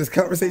Ola. This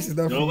conversation's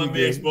not for Don't you, let me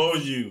gang.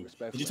 expose you.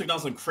 You took down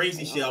some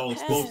crazy shit. I will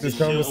expose This this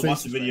shit.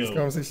 Watch the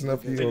conversation's video.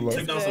 not for you, You Ola.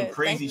 took down some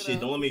crazy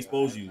shit. Don't let me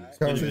expose you. This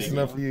conversation's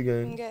not for you,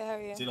 gang. Good, how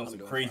are you? Took down some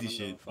crazy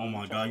shit. Oh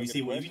my god. You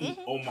see what?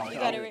 Oh my god. You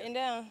got it written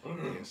down?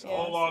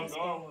 Oh my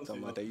god.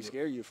 Something like that. You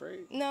scared? You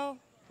afraid? No,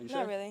 You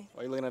not really.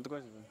 Why you looking at the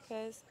question?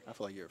 Because I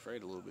feel like you're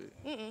afraid a little bit.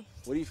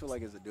 What do you feel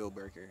like is a deal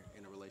breaker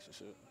in a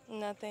relationship?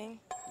 nothing.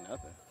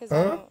 Nothing. Because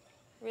I don't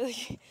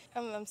really,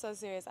 I'm so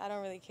serious. I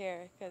don't really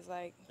care. Because,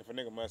 like, if a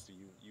nigga musty,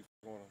 you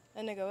going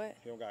a nigga what?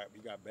 He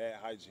got bad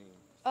hygiene.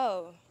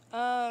 Oh,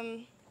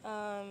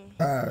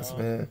 Pass,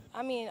 man.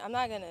 I mean, I'm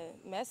not going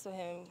to mess with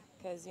him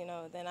because, you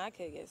know, then I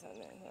could get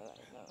something. So,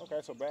 like, no. Okay,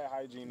 so bad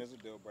hygiene is a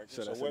deal breaker.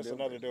 So So, that's a what's deal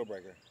another deal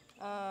breaker?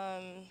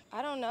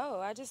 I don't know.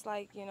 I just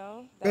like, you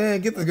know.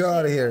 Man, get this girl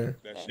out of here.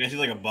 Man, she's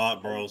like a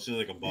bot, bro. She's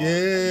like a bot.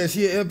 Yeah,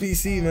 she an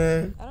NPC,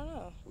 man. I don't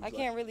know. I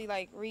can't really,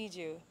 like, read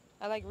you.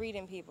 I like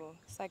reading people.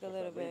 It's like a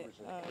little bit.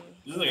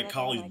 This is like a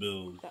college like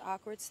build. The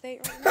awkward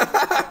state right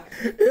now.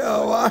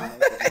 Yo, why?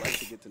 I'd like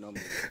to get to know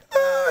me.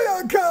 Oh,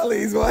 yo,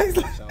 Collies, why?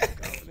 Sounds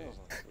confident.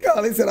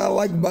 Collies said I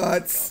like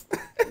bots. You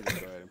just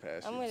go ahead and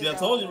pass I'm it. with See, I it,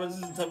 told though. you, bro. This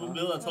is the type of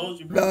build I told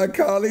you, bro. Nah,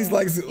 Collies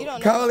likes don't know.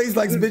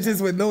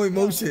 bitches with no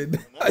emotion.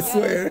 I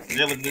swear.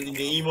 Yeah, like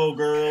the emo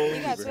girl.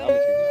 You got Twitter?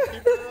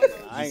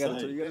 I ain't got a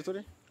Twitter. You got a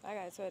Twitter? I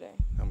got Twitter.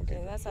 I'm gonna keep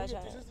Yeah, that's how I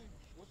try.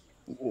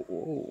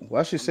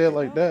 Why she say it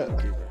like that?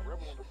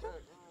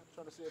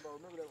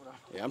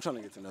 Yeah, I'm trying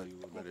to get to know you a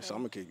little better, so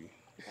I'm gonna keep you.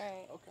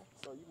 Alright. Okay.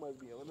 So you must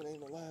be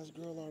eliminating the last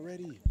girl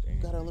already. You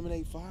gotta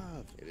eliminate 5.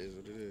 It is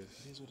what it is.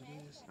 It is what it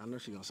is. I know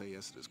she's gonna say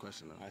yes to this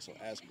question though. All right, so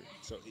ask her.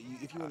 So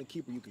if you want to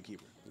keep her, you can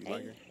keep her. You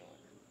like her?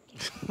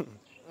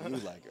 You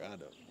like her, I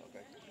don't. Okay.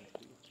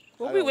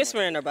 What we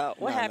whispering about?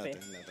 What happened?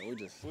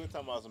 Nothing. We're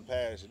talking about some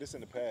past shit. This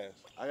in the past.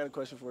 I got a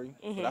question for you,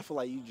 but I feel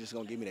like you just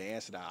gonna give me the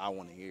answer that I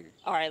want to hear.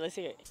 All right, let's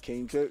hear it. Can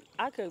you cook?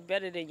 I cook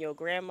better than your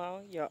grandma,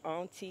 your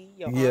auntie,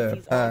 your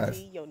auntie's pass.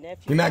 auntie, your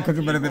nephew. You're not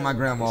cooking better than my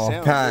grandma.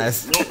 Sound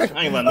Pass.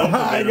 I ain't let no one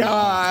I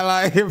better.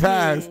 like it.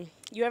 Pass.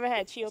 You ever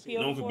had chio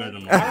pio No before? I better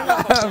don't than know mine.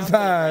 if I'm pronouncing it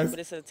right, Pass. but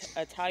it's an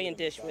Italian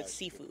dish with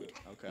seafood.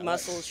 Okay.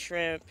 Mussels,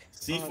 shrimp,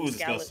 Seafood is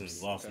scallops.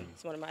 disgusting. Lawson.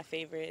 It's one of my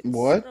favorites.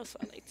 What? else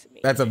I like to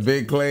make? That's a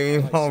big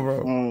claim,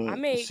 bro. I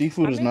make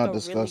Seafood is I make not a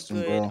disgusting,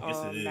 really good, bro.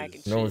 Yes, it mac and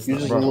is. cheese. No, it's You're not,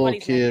 just bro. a little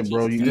Nobody's mac kid, and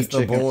bro. cheese. You eat Just a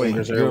chicken boy.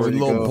 fingers You're a everywhere you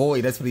little go.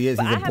 boy. That's what he is.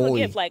 But He's I a have a boy.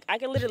 gift. Like I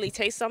can literally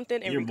taste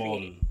something and You're recreate.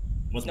 balding.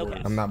 What's No worse?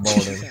 cap. I'm not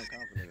balding.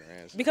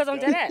 Because I'm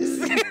dead ass.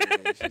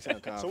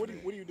 So what do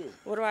you do?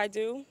 What do I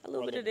do? A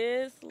little bit of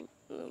this,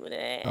 a little bit of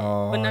that,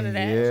 Oh, but none of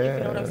that. If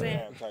you know what I'm yeah.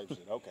 saying? Type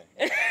shit.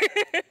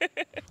 Okay.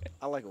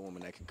 I like a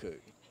woman that can cook,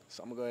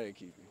 so I'm gonna go ahead and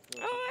keep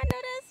you. Oh, I know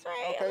that's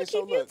right. I'm Okay, gonna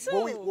so keep you look,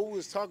 too. what we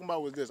was talking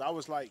about was this. I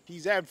was like,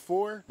 he's at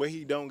 4, but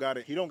he don't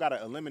gotta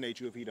eliminate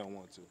you if he don't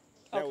want to.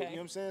 That was- Okay. you know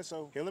what I'm saying?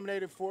 So he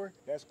eliminated 4.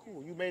 That's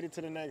cool. You made it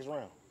to the next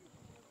round.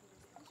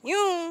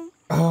 You.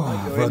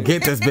 Oh, bro,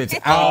 get this bitch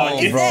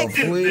out, Get bro, this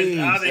bitch please.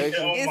 out of here. It's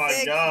Oh my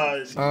sexy.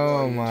 gosh.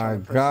 Oh my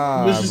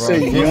God, Let's just bro. say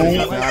Get you.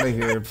 this out of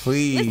here,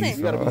 please. Listen,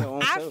 You gotta be your Bro.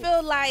 own I self.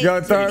 feel like Yo,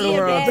 to third be a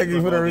world, bad thank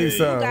you for the Okay. you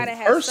resub. gotta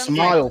have Her some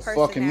smile type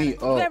of fucking me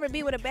personality. You up. ever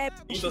be with a bad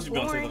You bitch? supposed to be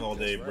on TikTok all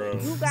day, bro.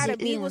 You gotta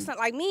be with something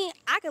like me.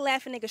 I can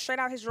laugh a nigga straight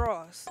out his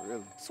drawers.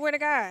 Really? Swear to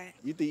God,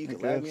 You think you can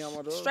laugh me on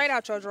my door? straight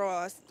out your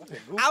drawers.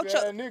 Goofy Out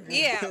your ass nigga.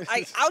 yeah,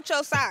 like out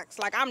your socks.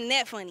 Like I'm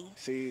that funny.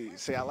 See,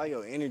 I like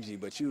your energy,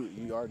 but you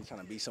already trying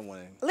to be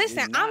someone. Listen,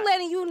 you're I'm not.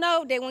 letting you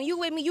know that when you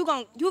with me, you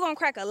gon'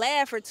 crack a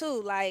laugh or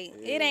two. Like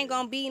it ain't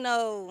gonna be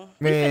no.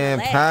 we Man,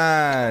 finna laugh.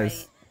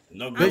 pass.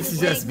 No I'm good. Bitches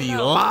just just letting be you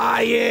know.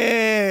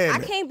 lying. I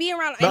can't be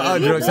around. The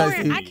And if you other side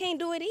boring, see. I can't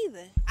do it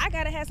either. I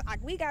gotta have.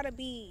 Like, we gotta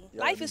be.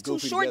 Y'all Life be is too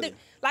goofy short. together.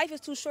 Life is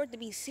too short to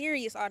be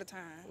serious all the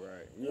time.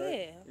 Right.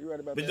 Yeah. You right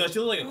about But that? she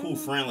look like a cool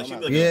friend. Like she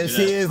be like Yeah, a she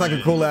good-ass is like a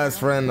friend. cool ass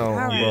friend though,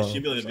 All Yeah, bro. she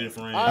be like a good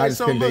friend. All I right, just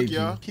so couldn't look, date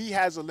y'all. you. He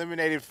has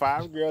eliminated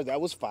 5 girls. That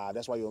was 5.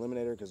 That's why you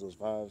eliminated her, because it was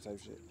 5 type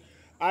shit.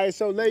 All right,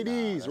 so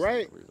ladies,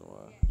 right?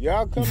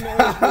 Y'all come to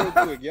us real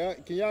quick.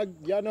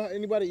 Y'all know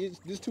anybody? Is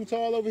this too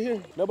tall over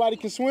here? Nobody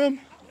can swim?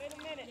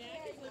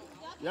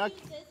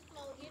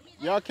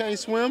 Y'all can't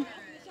swim?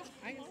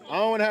 I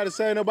don't want to have to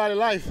save nobody's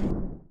life.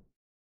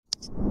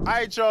 All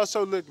right, y'all.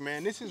 So look,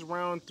 man, this is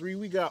round 3.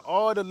 We got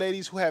all the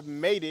ladies who have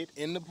made it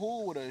in the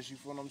pool with us. You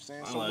feel what I'm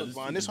saying? So look,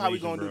 Vaughn, this is how we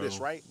gonna do this,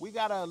 right? We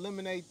gotta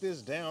eliminate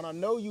this down. I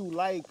know you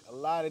like a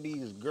lot of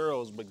these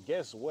girls, but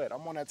guess what?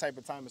 I'm on that type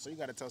of timer, so you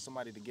gotta tell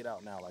somebody to get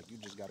out now. Like you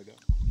just gotta go.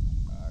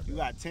 You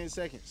got 10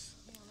 seconds.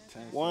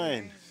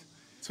 1,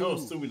 2,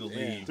 stupid to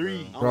leave, 3.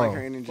 I don't Bro. like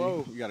her energy.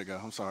 Bro. You gotta go.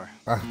 I'm sorry.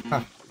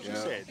 She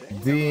said,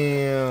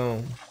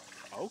 Damn.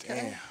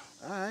 okay.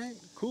 All right,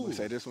 cool. You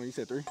say this one. You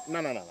said 3.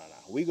 No.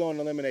 We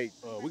gonna eliminate.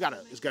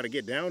 It's gotta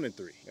get down in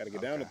 3. Gotta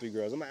get down to 3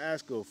 girls. I'm gonna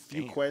ask a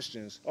few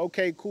questions.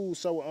 Okay, cool.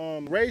 So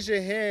raise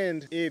your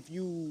hand if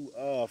you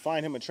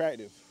find him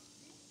attractive.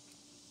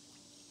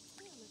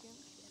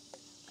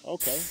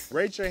 Okay.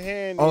 Raise your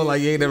hand. Oh,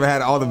 like you ain't never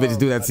had all the bitches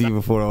do that to you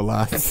before, oh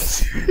lie.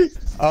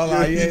 Oh,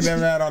 like you ain't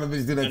never had all the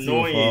bitches do that to you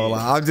before, oh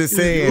lie. I'm just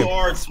saying. You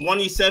are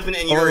 27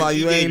 and Oh, you're like a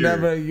you ain't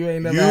never You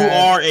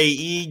had. are a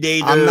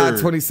E-dater. I'm not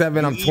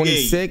 27, I'm You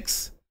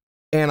 26.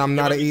 And I'm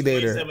not an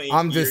E-dater. 27,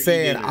 I'm just you're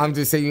saying, E-dater. I'm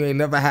just saying you ain't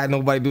never had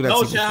nobody do that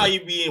No, to you chat how before.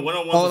 you be in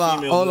one-on-one Hola,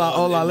 with females.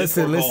 hola, in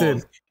listen. Discord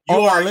calls. You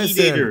Hola, are a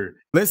listen. E-dater.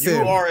 Listen,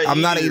 You are a I'm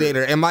not an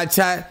E-dater. E-dater. And my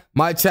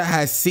chat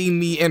has seen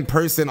me in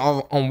person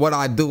on what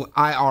I do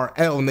IRL,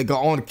 nigga,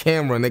 on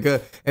camera,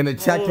 nigga. And the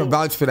chat can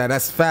vouch for that.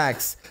 That's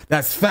facts.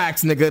 That's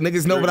facts, nigga.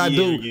 Niggas know what I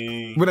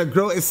do. When a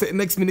girl is sitting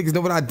next to me, niggas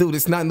know what I do.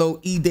 It's not no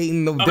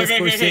E-dating, no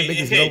Discord shit.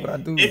 Niggas know what I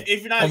do.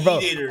 If you're not an bro.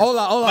 E-dater.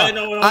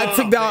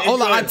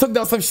 Hola. I took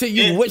down some shit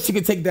you wish you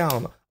could take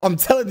down. I'm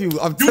telling you.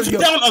 You took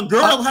down a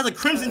girl who has a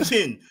crimson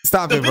chin.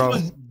 Stop The it, bro. bitch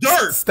was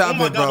dirt. Stop Oh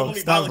my it, God, bro. don't let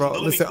me Stop, violate bro. you. Don't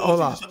let me Listen, close you.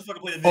 hola. Shut the fuck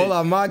up, play the bitch.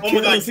 Hola, my Oh my God,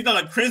 you kills. took down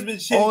a crimson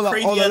chin, Hola,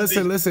 crazy hola, ass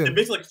listen, bitch. listen. The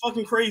bitch like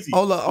fucking crazy.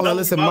 Hola,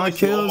 listen. My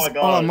kills. Oh my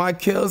Hola, God. my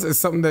kills is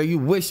something that you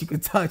wish you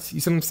could touch. You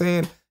see what I'm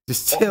saying?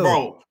 Just chill.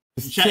 Bro,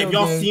 Just chat, chill, if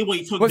y'all gang. see what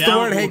he took What's down, the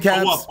word, hey, throw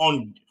Caps? up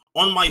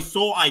on my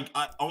soul, I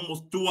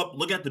almost threw up.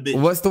 Look at the bitch.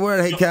 What's the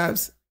word, hey,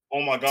 Caps?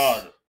 Oh my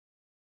God.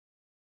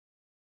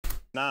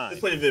 9, Let's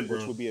play the vid, bro.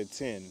 which would be a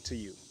 10 to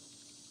you.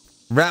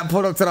 Rap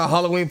pulled up to the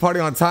Halloween party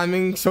on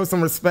timing. Show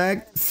some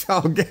respect.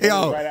 Okay,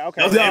 yo. Right,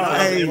 okay.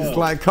 Yo, Ace,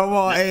 like, come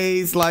on,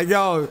 Ace. Like,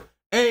 yo,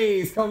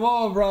 Ace, come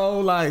on, bro.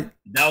 Like,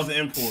 That was an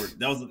import.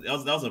 That was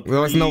a there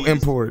was no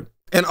import.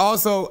 And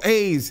also,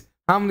 Ace,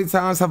 how many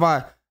times have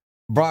I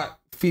brought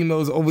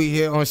females over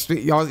here on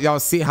street? Y'all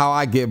see how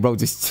I get, bro.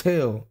 Just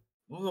chill.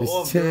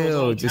 Just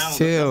chill. Just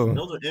chill.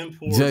 Those are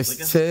imports.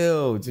 Just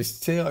chill.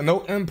 Just chill.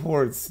 No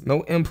imports.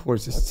 No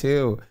imports. Just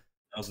chill.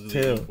 That was a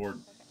Chill. import.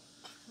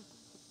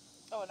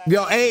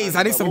 Yo, A's,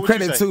 I need some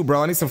credit too,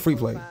 bro. I need some free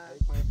play. 8.5.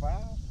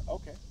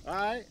 Okay. All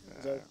right.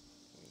 So,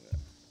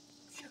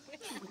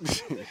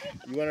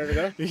 you want her to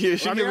go? Yeah,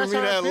 she giving me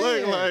that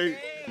look like.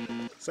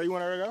 So you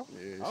want her to go?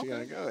 Yeah, she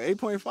gotta go.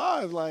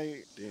 8.5,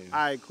 like. Damn. All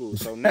right, cool.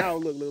 So now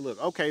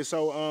look. Okay,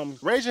 so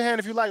raise your hand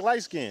if you like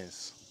light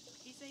skins.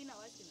 He said you not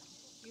light skin.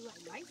 You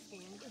like light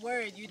skin.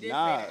 Word, you did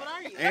Nah. say that. What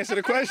are you? Answer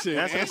the question.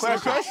 Answer the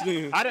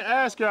question. I didn't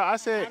ask y'all. I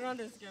said. I don't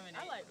discriminate.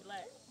 I like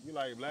black. You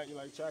like black? You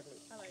like chocolate?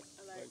 I like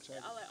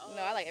chocolate? all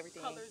No, I like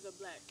everything. colors of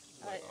black.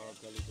 Like all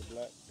colors of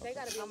black. They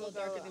gotta be a little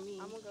darker than me.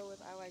 I'm gonna go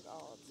with I like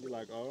all. You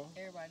like all?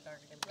 Everybody darker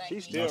than black.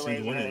 She's still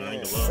raising her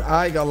hand.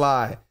 I ain't gonna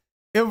lie.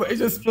 It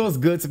just feels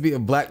good to be a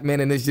black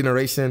man in this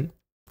generation.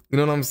 You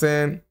know what I'm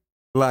saying?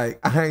 Like,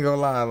 I ain't gonna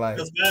lie. Like,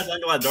 I ain't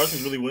gonna lie, dark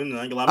is really winning.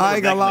 I ain't gonna lie. I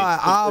ain't gonna lie.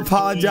 I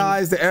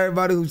apologize to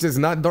everybody who's just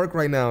not dark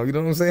right now. You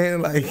know what I'm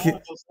saying? Like,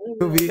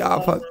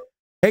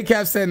 Hey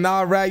Cap said,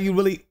 nah, Rad, you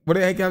really, what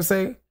did Hey Cap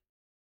say?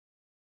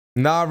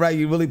 Nah, Rad,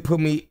 you really put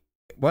me,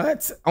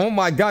 what? Oh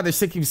my God, this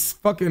shit keeps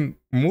fucking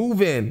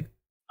moving.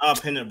 I'll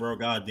pin it, bro.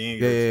 God damn.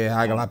 Yeah,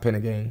 I ain't gonna lie, pin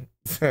it gang.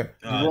 Pin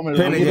it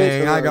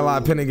gang, I ain't gonna lie,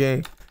 pin it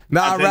gang.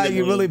 Nah, Rad,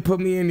 you really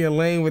put me in your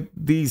lane with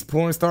these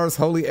porn stars.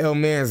 Holy L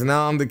mans.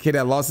 Now I'm the kid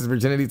that lost his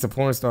virginity to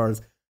porn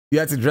stars. You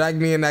had to drag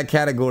me in that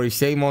category.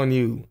 Shame on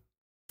you.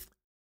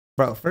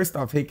 Bro, first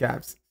off, Hey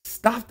Caps,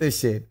 stop this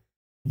shit.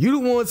 You the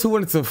ones who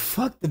wanted to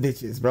fuck the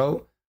bitches,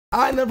 bro.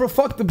 I never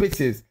fucked the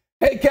bitches.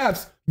 Hey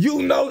Caps,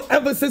 you know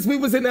ever since we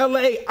was in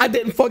LA, I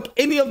didn't fuck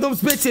any of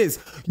those bitches.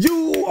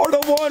 You are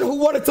the one who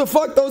wanted to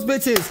fuck those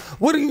bitches.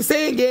 What are you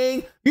saying,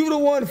 gang? You the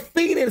one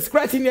feeding,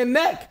 scratching your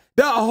neck.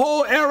 That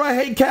whole era,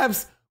 Hey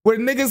Caps, where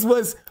niggas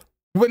was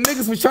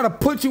trying to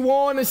put you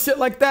on and shit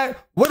like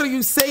that. What are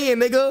you saying,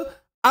 nigga?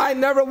 I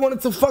never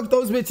wanted to fuck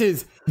those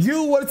bitches.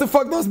 You wanted to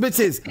fuck those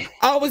bitches.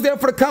 I was there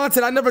for the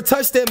content. I never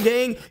touched them,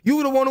 gang. You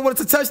were the one who wanted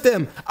to touch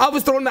them. I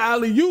was throwing the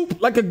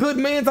alley-oop like a good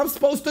man I'm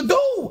supposed to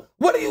do.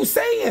 What are you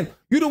saying?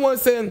 You the one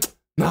saying,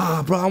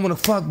 nah, bro, I want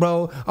to fuck,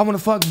 bro. I want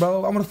to fuck,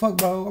 bro. I want to fuck,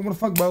 bro. I want to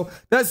fuck, bro.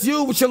 That's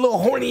you with your little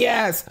horny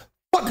ass.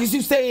 Fuck is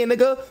you saying,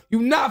 nigga?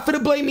 You not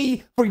finna blame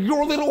me for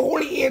your little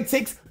horny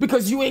antics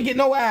because you ain't get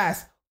no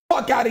ass.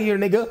 Fuck out of here,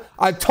 nigga.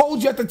 I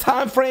told you at the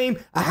time frame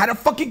I had a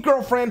fucking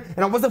girlfriend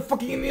and I wasn't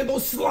fucking any of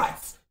those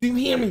sluts. Do you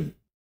hear me?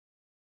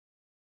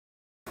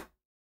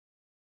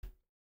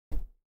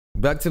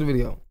 Back to the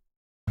video.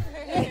 All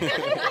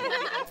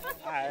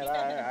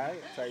right.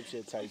 Type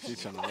shit. Trying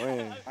to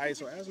win. All right,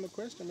 so ask him a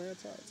question, man.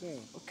 Talk to him.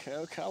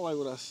 Okay. I like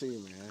what I see,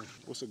 man.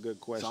 What's a good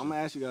question? So I'm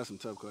gonna ask you guys some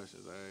tough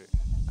questions, all right?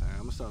 All right,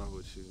 I'm gonna start off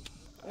with you.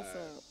 What's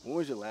up? When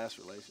was your last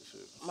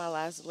relationship? My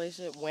last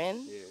relationship,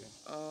 when? Yeah.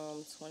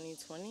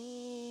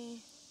 2020.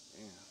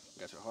 Damn.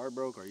 Got your heart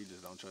broke or you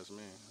just don't trust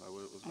men? Like,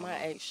 what's going My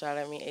on? ex shot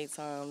at me 8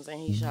 times and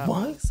he shot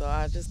me. So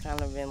I just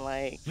kind of been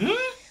like,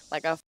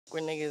 like I fuck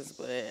with niggas,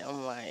 but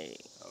I'm like,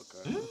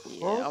 okay.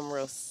 Yeah, I'm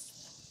real.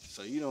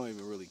 So you don't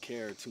even really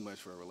care too much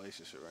for a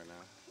relationship right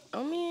now?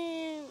 I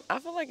mean, I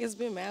feel like it's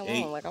been mad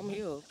long. Like I'm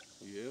healed.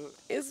 Yeah.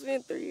 It's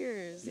been 3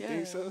 years. You yeah.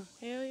 think so?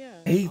 Hell yeah.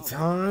 8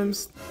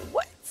 times?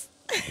 What?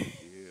 Yeah.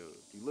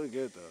 You look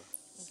good though.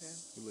 Okay.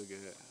 You look good.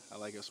 I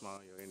like your smile,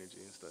 your energy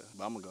and stuff.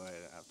 But I'm gonna go ahead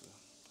after.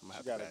 I'm gonna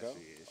have She to gotta pass go?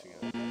 you. Yeah, she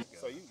gotta go.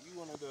 So you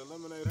wanted to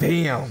eliminate her?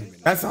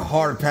 Damn, that's a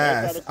hard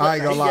pass. I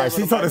ain't gonna lie.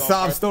 She told a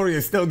sob story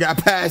and still got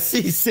passed.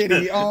 She's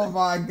shitty. Oh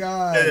my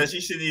God. Yeah, she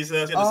shitty as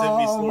hell. She had to send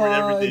me story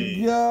and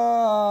everything.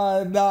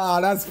 God,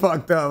 nah, that's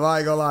fucked up. I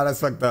ain't gonna lie,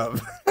 that's fucked up.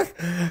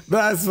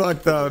 That's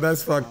fucked up.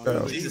 That's fucked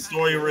up. She's a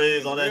story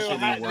riz, all that shit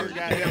didn't work.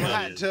 Goddamn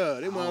hot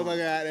tub. They motherfucker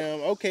goddamn.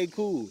 Okay,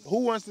 cool. Who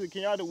wants to?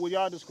 Will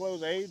y'all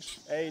disclose age?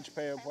 Age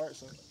pay apart.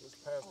 So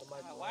just pass the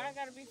mic. Why I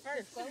gotta be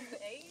first? Disclose the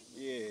age?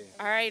 Yeah.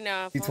 All right,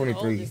 now. If He's I'm the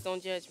 23. oldest,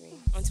 don't judge me.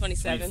 I'm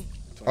 27.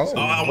 Oh,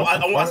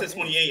 I said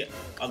 28.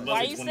 I was about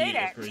Why to say you 28. say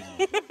that? That's crazy.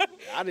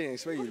 I didn't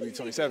expect you to be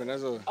 27.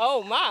 That's all.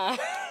 Oh my.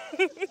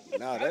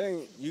 Nah, that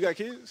ain't. You got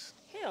kids?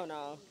 Hell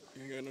no.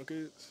 You ain't got no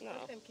kids? No.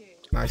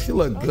 nah, she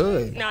look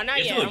good. No, not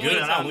She yet. look I'm good.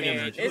 waiting till I'm I'm looking at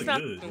married. her. She It's look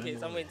not good.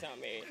 kids. I'm waiting till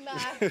I'm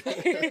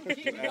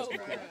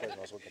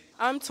married.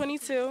 I'm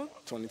 22.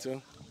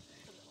 22?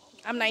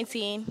 I'm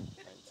 19.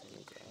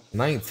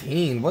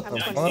 19, what the I'm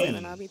fuck?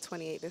 27. I'll be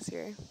 28 this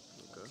year.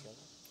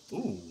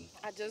 Ooh.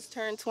 I just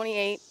turned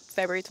 28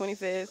 February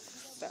 25th.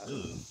 So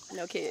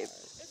no kids.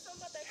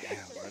 Damn,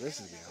 bro, this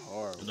is getting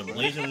hard. The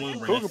Malaysian one.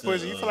 Cougar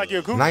pussy. You feel like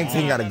you're a cougar?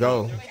 19 gotta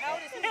go.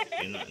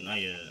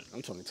 Not yet.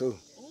 I'm 22.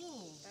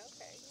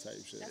 Type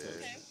shit.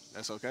 Yeah.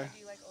 That's okay?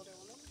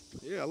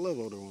 Yeah, I love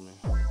older women.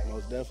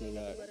 Most definitely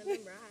not.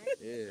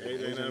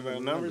 Yeah.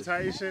 Number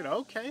type shit.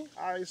 Okay.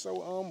 All right.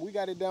 So we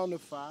got it down to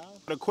 5.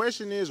 The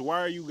question is,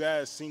 why are you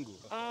guys single?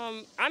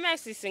 I'm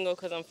actually single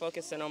because I'm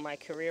focusing on my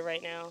career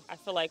right now. I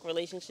feel like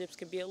relationships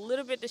could be a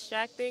little bit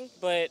distracting,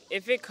 but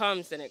if it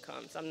comes, then it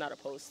comes. I'm not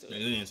opposed to it.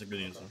 Good answer.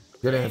 Good answer.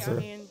 Good I answer.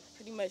 mean,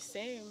 pretty much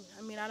same.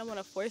 I mean, I don't want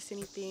to force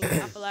anything. I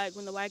feel like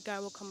when the white guy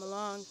will come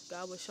along,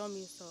 God will show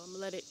me. So I'm going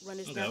to let it run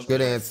its natural.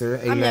 Good answer.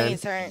 I'm not Amen.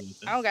 concerned.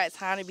 I don't got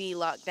time to be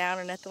locked down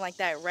or nothing like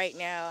that right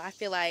now. I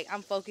feel like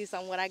I'm focused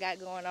on what I got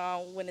going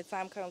on. When the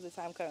time comes, the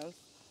time comes.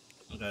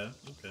 Okay.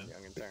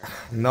 Young and turn.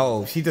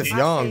 No, she just I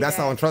young. say That's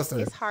how I that don't trust her.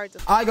 It's hard to.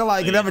 I ain't gonna lie,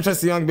 you can never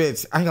trust a young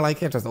bitch. I ain't gonna lie, you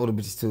can't trust the older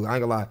bitches too. I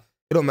ain't gonna lie.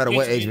 It don't matter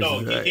what age No,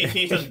 bitches you is.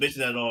 can't trust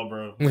bitches at all,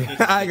 bro.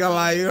 I ain't gonna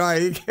lie, you're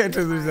right. You can't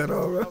trust bitches at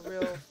all, bro. A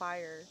real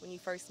fire when you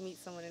first meet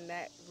someone and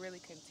that really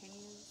continues.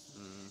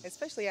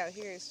 Especially out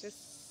here, it's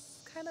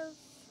just kind of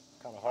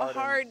a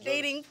hard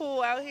dating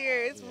pool out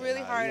here. It's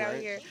really hard out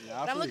here.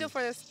 Nah, But I'm looking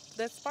for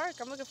the spark.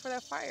 I'm looking for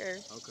that fire.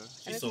 Okay.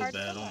 She's so bad.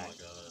 Oh my god.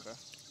 Okay.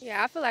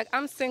 Yeah, I feel like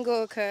I'm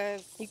single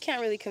because you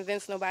can't really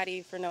convince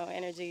nobody for no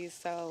energy.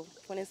 So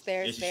when it's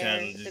there, it's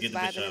there. If it's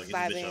vibing, it's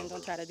vibing.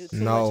 Don't try to do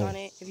too much on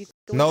it. If you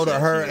No to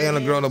her and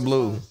the girl in the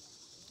blue.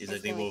 He's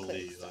like, they will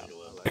leave.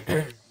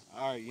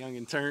 All right, young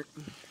and turn.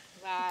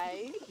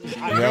 Bye.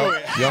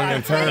 Yep, young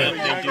and turn.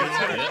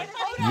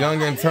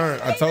 Young and turn.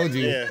 I told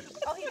you. Yeah.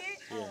 Oh, he did?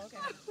 Oh, okay.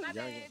 My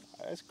bad.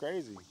 That's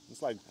crazy.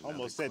 It's like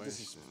almost said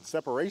this is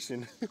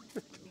separation. You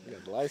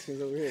got the light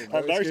skins over here.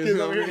 Dark skins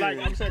over here. Like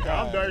I'm saying,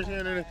 I'm dark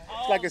skin, and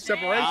it's like a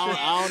separation.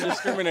 I don't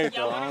discriminate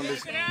though. I don't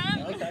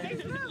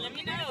discriminate. Let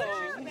me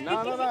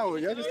know. No.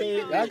 Y'all can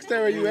stay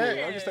where you at.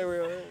 Y'all can stay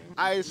where you at.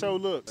 All right, so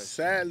look,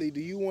 sadly, do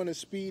you want to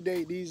speed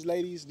date these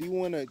ladies? Do you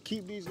want to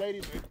keep these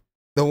ladies?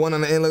 The one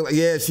on the end look like,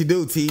 yeah, she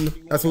do, T.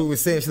 That's what we were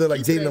saying. She look like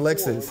Jaden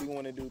Alexis. What do you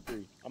want to do 3?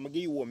 I'm going to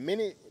give you a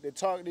minute to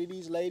talk to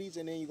these ladies,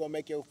 and then you're going to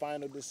make your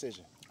final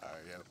decision. All right,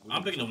 yeah.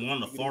 I'm picking the one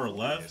on the far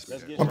left.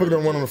 I'm picking the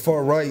one on the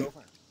far right.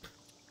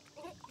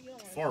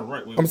 Far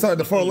right. I'm sorry,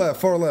 the far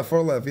left.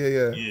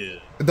 Yeah. Yeah.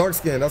 The dark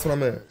skin, that's what I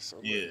meant.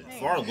 Yeah.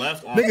 Far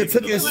left. Nigga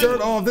took his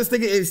shirt off. This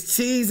nigga is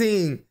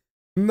cheesing.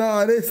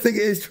 Nah, this nigga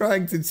is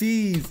trying to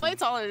cheese. Way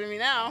taller than me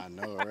now. I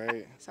know,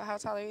 right? So how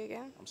tall are you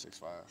again? I'm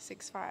 6'5".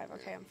 6'5".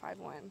 Okay, I'm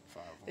 5'1".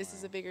 This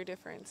is a bigger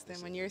difference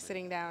than when you're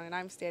sitting down and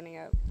I'm standing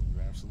up.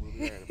 You're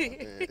absolutely right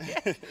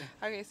about that.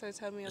 Okay, so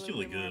tell me a little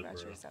bit more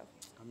about yourself.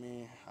 I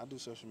mean, I do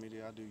social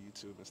media, I do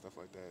YouTube and stuff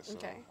like that. So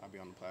I be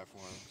on the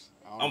platforms.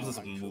 I'm just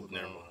gonna move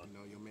there. You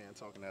know, your man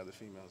talking to other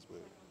females,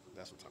 but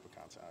that's what type of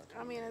content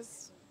I I mean,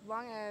 as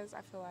long as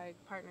I feel like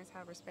partners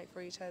have respect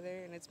for each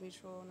other and it's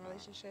mutual in a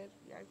relationship,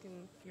 yeah,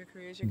 your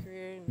career is your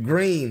career. And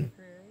Green.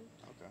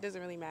 It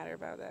doesn't really matter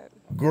about that.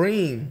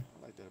 Green.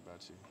 I like that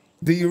about you.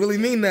 Do you really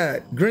mean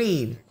that?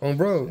 Green. On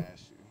bro.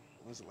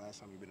 When's the last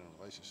time you've been in a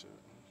relationship?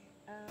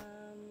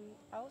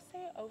 I would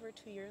say over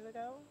 2 years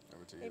ago.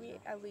 Over 2 years Maybe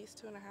ago? at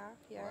least 2.5,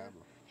 yeah. What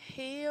happened?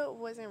 He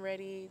wasn't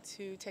ready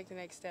to take the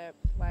next step.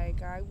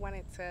 Like, I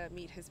wanted to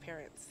meet his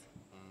parents.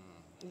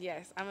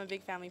 Yes, I'm a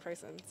big family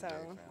person, so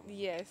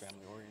yes.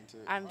 Family oriented?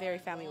 I'm very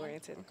family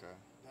oriented. Okay.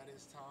 That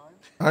is time.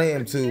 I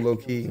am too, low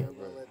key.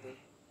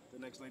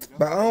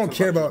 But I don't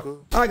care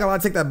about. I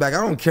gotta take that back.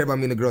 I don't care about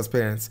me and the girl's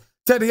parents.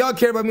 Ted, do y'all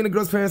care about me and the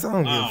girl's parents? I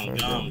don't give a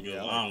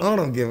fuck. I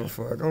don't give a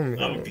fuck. I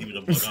don't keep it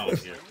up. I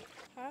don't care.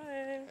 Hi.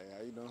 Hey,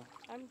 how you doing?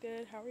 I'm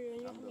good. How are you?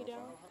 You hold me down?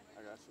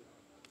 I got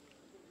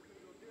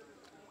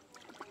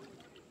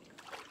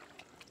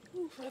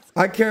you.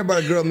 I care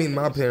about a girl meeting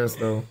my parents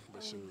though.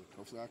 But shoot,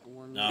 hopefully I can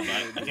warn you. Nah, but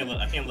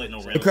I can't let no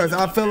random. Because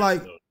I feel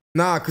like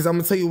because I'm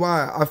gonna tell you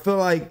why. I feel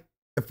like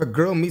if a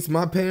girl meets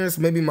my parents,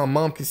 maybe my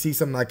mom can see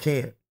something I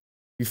can't.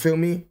 You feel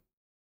me?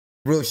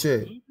 Real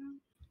shit.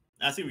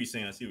 I see what you're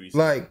saying.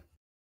 Like,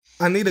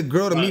 I need a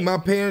girl to meet my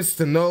parents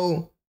to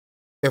know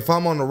if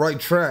I'm on the right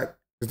track.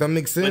 Does that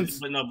make sense?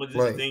 But this is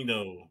the thing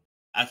though.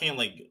 I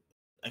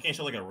can't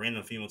show like a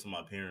random female to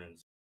my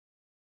parents.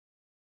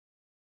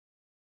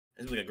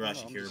 It's like a girl I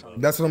should care about.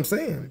 That's what I'm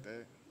saying.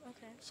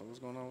 Okay. So what's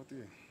going on with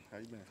you? How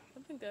you been?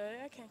 I've been good.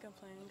 I can't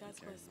complain. God's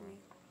blessed me.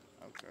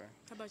 Okay.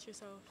 How about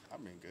yourself?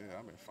 I've been good.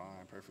 I've been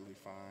fine, perfectly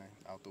fine,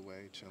 out the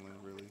way,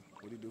 chilling, really.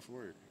 What do you do for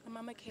work?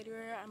 I'm a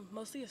caterer. I'm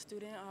mostly a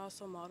student. I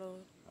also model.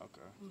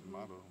 Okay.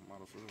 Model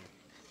for real.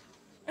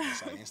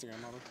 Like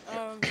Instagram model?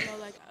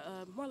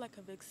 More like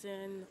a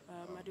vixen.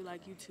 I do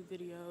like YouTube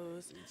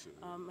videos.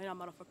 And I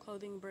model for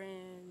clothing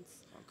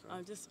brands.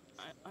 Okay.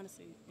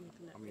 Honestly,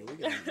 anything that. I mean,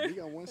 we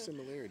got one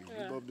similarity.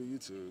 We both do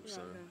YouTube,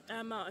 so.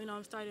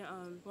 I'm starting.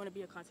 Want to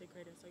be a content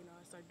creator, so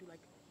I started to do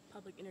like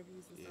public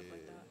interviews and stuff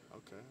like that.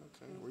 Okay.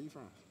 Where you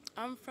from?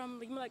 I'm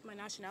from, like my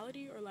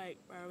nationality or like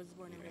where I was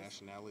born and raised?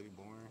 Nationality,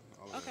 born,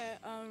 all of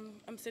that.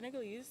 I'm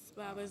Senegalese,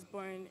 but I was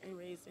born and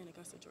raised in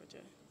Augusta,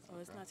 Georgia. So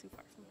it's not too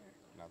far from here.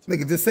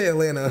 Nigga, just say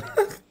Atlanta.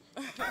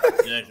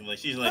 Exactly. Like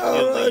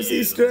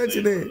she's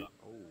stretching it.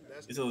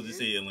 So just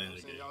say Atlanta.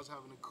 Y'all was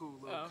having a cool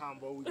little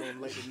combo. We're going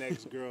to let the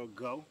next girl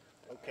go.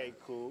 Okay,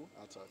 cool.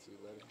 I'll talk to you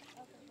later.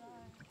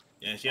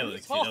 Yeah, she has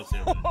like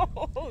upstairs.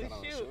 Oh,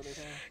 shoot.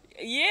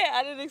 Yeah,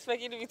 I didn't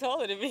expect you to be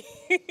taller than me.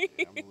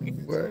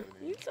 What?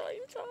 You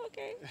tall,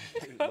 okay.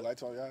 You like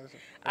tall guys?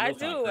 I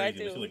do.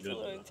 It's a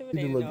little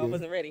intimidating. No, I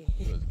wasn't ready.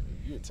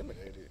 You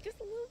intimidated?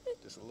 Just a little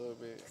bit. Just a little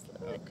bit?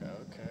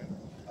 Okay.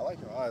 I like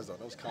your eyes, though.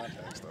 Those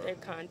contacts, though. They're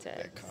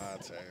contacts. They're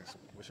contacts.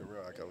 What's your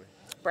real eye color?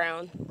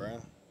 Brown.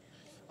 Brown?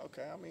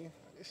 Okay, I mean,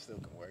 it still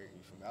can work.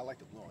 You feel me? I like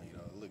the blue one,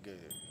 it look good.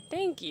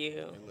 Thank you.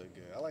 It look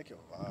good. I like your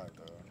vibe,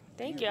 though.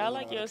 Thank you. I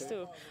like yours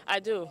too. I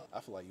do. I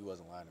feel like you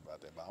wasn't lying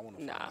about that, but I want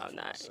to. No, I'm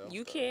not. Myself,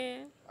 You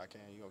can. I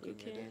can. You gonna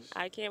cook me a dish?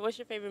 I can. What's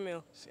your favorite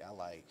meal? See, I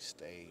like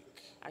steak.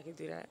 I can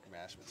do that.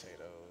 Mashed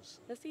potatoes.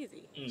 That's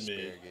easy.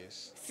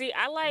 Asparagus. See,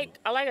 I like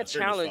a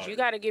challenge. You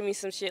gotta give me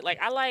some shit.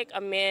 Like I like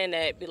a man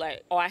that be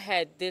like, oh, I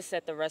had this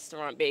at the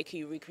restaurant, babe. Can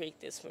you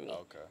recreate this for me?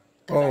 Okay.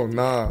 Oh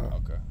nah.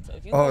 Okay. So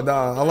Oh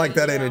nah, I like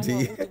that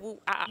energy.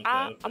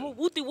 I'm a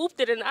whoopty whooped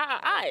it and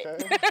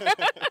I.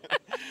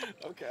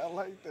 Okay, I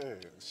like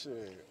that.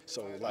 Shit.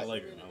 So I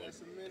like it.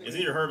 It's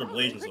either her or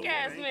Blaze. Quick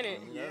ass minute.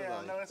 Yeah,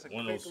 I know it's a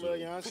One quick of those little,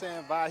 you know what I'm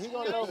saying, vibe. He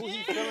gonna know who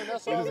he feeling.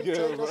 That's all it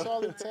takes. That's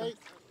all it takes.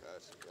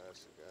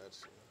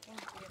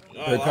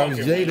 No, Here comes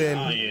Jaden.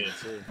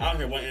 I don't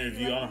care what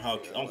interview. I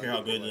don't care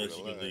how good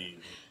she can be.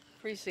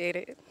 Appreciate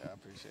it. Yeah, I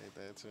appreciate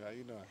that too. How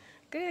you doing?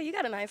 Good. You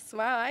got a nice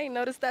smile. I ain't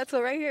noticed that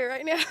till right here,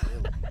 right now.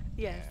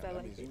 Yes, Damn, I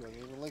like you it.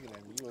 wasn't even looking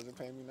at me. You wasn't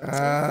paying me no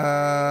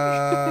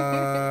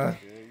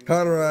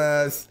Cut her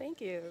ass.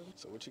 Thank you.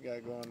 So what you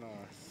got going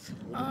on?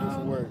 What do you do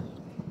for work?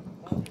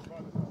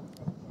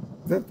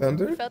 Is that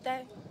thunder? You felt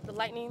that? The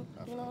lightning?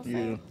 You know what I'm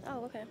saying?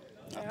 Oh, okay.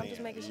 Yeah, I'm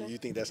just making sure. You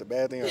think that's a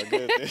bad thing or a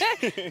good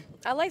thing?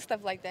 I like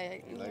stuff like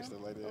that. You like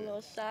stuff like that? A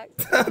little shock.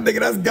 Nigga,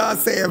 that's God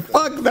saying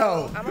fuck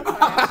no.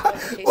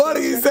 What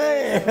are you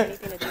saying?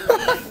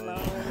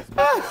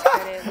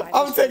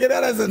 I'm taking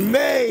that as a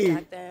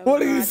nay.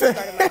 What are you saying?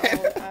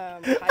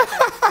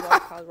 Podcast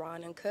called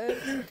Ron and Cook.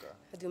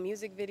 I do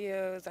music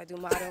videos. I do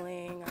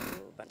modeling. I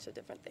do a bunch of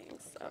different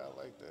things. So. I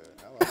like that.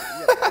 I like that.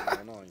 You got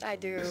that going on. I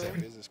do.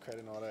 Business credit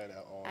and all that.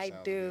 I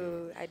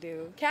do.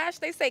 Cash,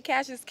 they say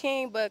cash is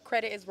king, but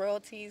credit is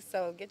royalties.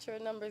 So get your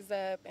numbers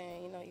up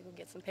and, you can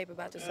get some paper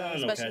about yourself,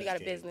 especially if you got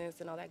a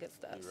business and all that good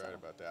stuff. You're right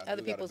about that.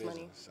 Other people's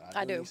money.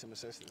 I do.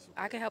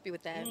 I can help you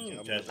with that.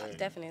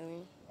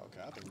 Definitely.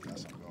 Okay, I think we got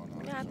something going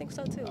on. Yeah, I think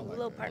so too. A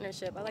little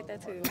partnership. I like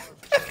that too.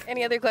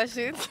 Any other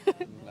questions?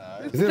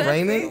 Nah, is it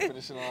raining? I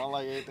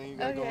like everything you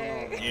got going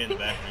on. Yeah, in the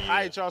back. All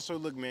right, y'all. So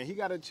look, man, he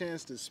got a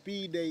chance to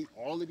speed date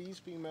all of these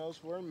females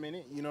for a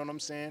minute. You know what I'm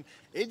saying?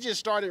 It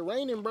just started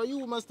raining, bro.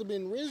 You must have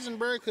been risen,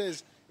 bro,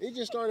 because it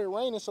just started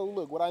raining. So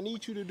look, what I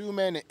need you to do,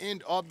 man, to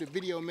end off the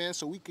video, man,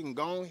 so we can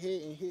go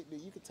ahead and hit the.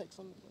 You can take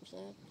some. You know what I'm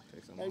saying?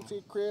 Take some. Maybe to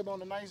the crib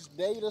on a nice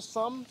date or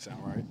something.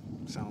 Sound right?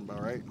 Sound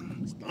about right?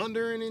 It's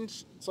thundering and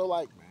so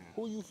like.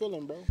 Who you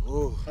feeling, bro?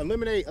 Ooh.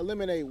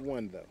 Eliminate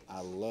one though.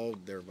 I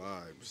love their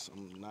vibes.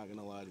 I'm not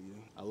gonna lie to you.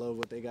 I love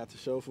what they got to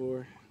show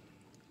for.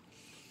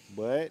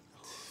 But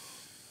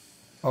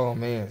Oh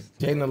man,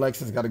 Jaden and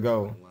Alexis got to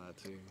go.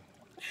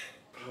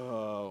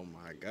 Oh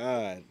my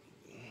God.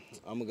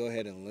 I'm gonna go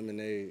ahead and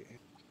eliminate.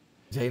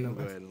 Jaden.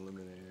 Go ahead and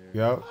eliminate her.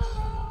 Yep.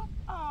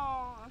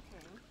 Oh,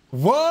 okay.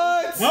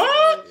 What?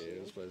 Yeah,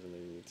 it was pleasure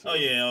meeting you too. Oh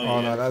yeah.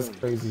 Oh no, that's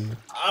crazy.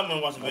 I'm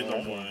gonna watch the video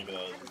in the morning.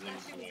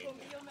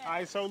 all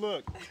right, so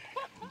look.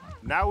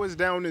 Now it's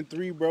down in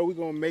 3, bro. We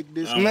gonna make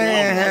this.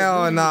 Man,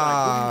 hell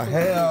nah.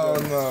 Hell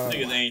nah.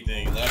 Niggas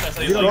anything. Like I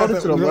say, You go to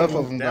the left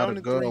of them. Down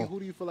Gotta to 3. go. Who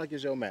do you feel like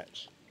is your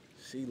match?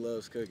 She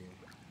loves cooking.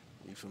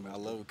 You feel me? I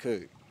love to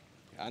cook.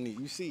 I need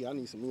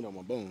some meat on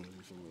my bones.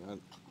 You feel me?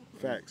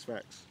 Facts.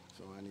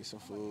 So I need some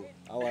food.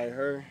 I like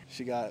her.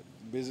 She got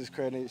business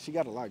credit. She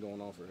got a lot going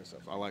on for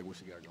herself. I like what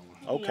she got going.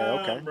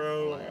 Okay.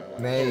 bro.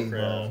 Name,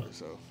 bro.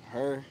 So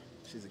her,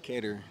 she's a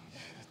caterer.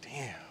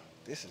 Damn,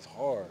 this is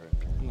hard.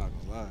 I'm not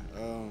gonna lie.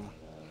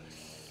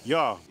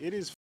 Y'all, it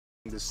is.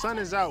 The sun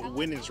is out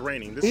when it's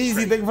raining. This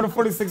Easy, thank you for the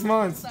 46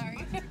 months.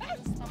 Sorry.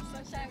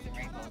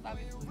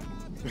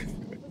 Yeah,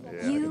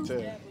 I can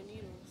tell.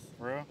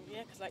 Bro.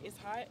 Yeah, cause like it's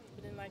hot,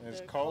 but then like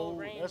It's the cold.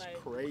 rain, That's like...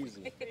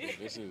 crazy.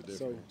 This is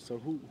different. So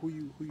who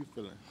you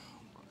feeling?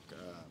 God,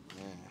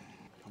 man,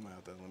 I'm gonna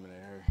have to eliminate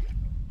her.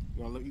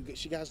 You wanna let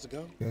she got to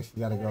go? Yeah,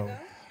 she gotta go.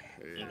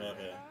 Yeah.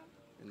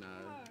 Nah.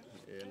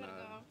 It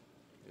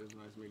was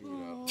nice meeting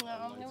you. It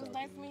was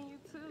nice meeting you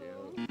too.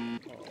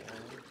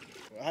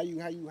 How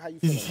you feeling?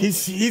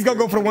 He's gonna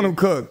go for the one who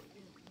cooked.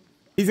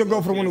 He's gonna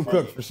go for the one who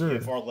cooked for sure.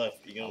 Far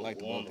left. You gonna like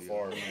the one one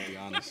far. I'm gonna be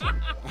honest.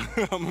 I'm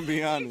gonna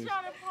be honest.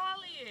 Trying to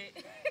poly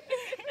it.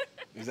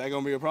 Is that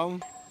gonna be a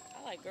problem?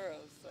 I like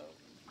girls, so.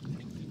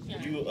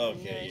 You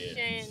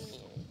okay?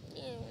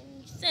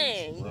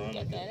 Saying, you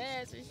got that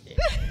ass and shit.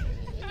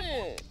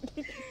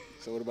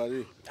 So what about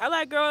you? I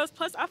like girls.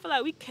 Plus, I feel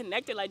like we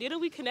connected. Like,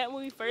 didn't we connect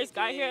when we first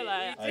got here?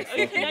 Like,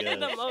 we connected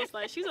the most.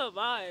 Like, she's a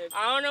vibe.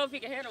 I don't know if he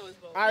can handle us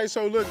both. All right,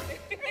 so look,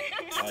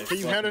 can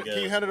you handle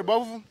the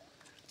both of them?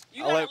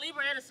 You got a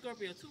Libra and a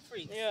Scorpio, 2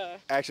 freaks. Yeah.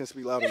 Actions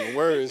speak louder than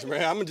words,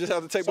 man. I'm gonna just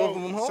have to take both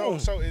of them home.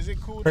 So is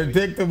it cool?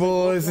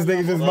 Predictable. This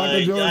nigga just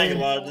Michael Jordan.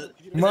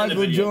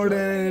 Michael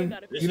Jordan.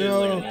 You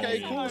know.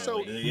 Okay, cool. So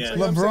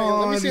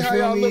LeBron. Let me see how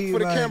y'all look for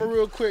the camera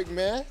real quick,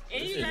 man.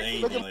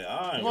 Look at,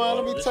 come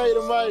on, let me tell you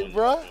the mic,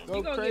 bro.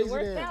 Go crazy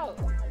then.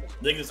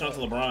 Niggas talk to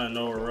LeBron and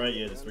know her, right?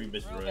 Yeah, there's 3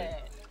 bitches,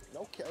 right?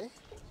 Okay. You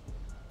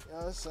know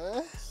what I'm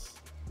saying?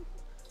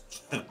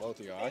 Both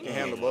of y'all. I can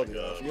handle both of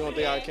y'all. If you don't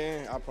think I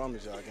can, I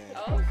promise you I can.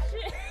 Oh,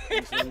 shit.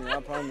 You feel me? I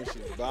promise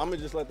you. But I'm going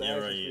to just let the Yeah,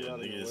 actions right, speak yeah.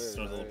 louder than Niggas words.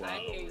 talk to Right?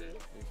 LeBron. You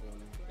feel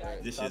me?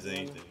 This is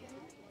anything.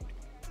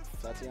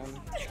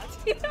 Tatiana.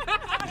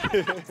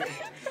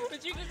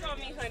 But you can call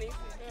me honey.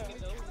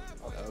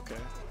 Okay.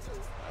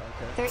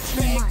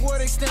 13 months.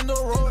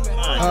 Oh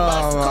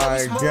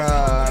my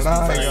god,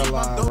 I ain't gonna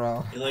lie,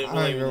 bro. It's like,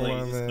 I ain't gonna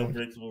lie, it's man.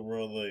 unpredictable,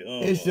 bro. Like,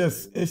 oh, It's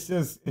just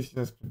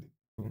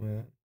predictable,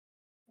 man.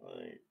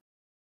 like,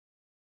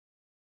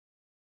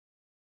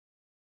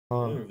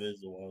 Um, revenge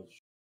to watch.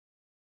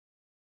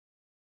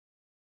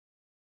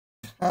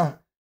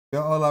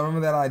 Yo, I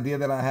remember that idea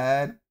that I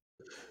had.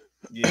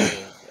 Yeah,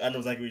 I know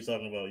exactly what you're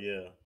talking about.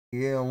 Yeah.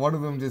 Yeah, one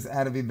of them just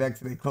added me back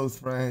to their close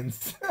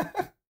friends.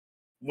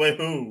 Wait,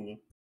 who?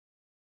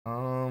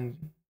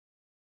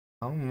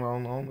 I don't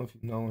know if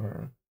you know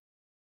her.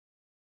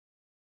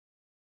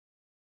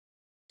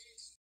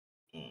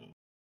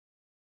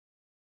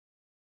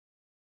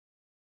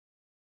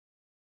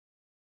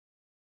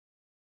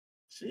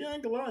 She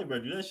ain't gonna lie, bro.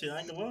 Do that shit. I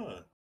ain't gonna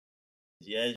lie. Yeah.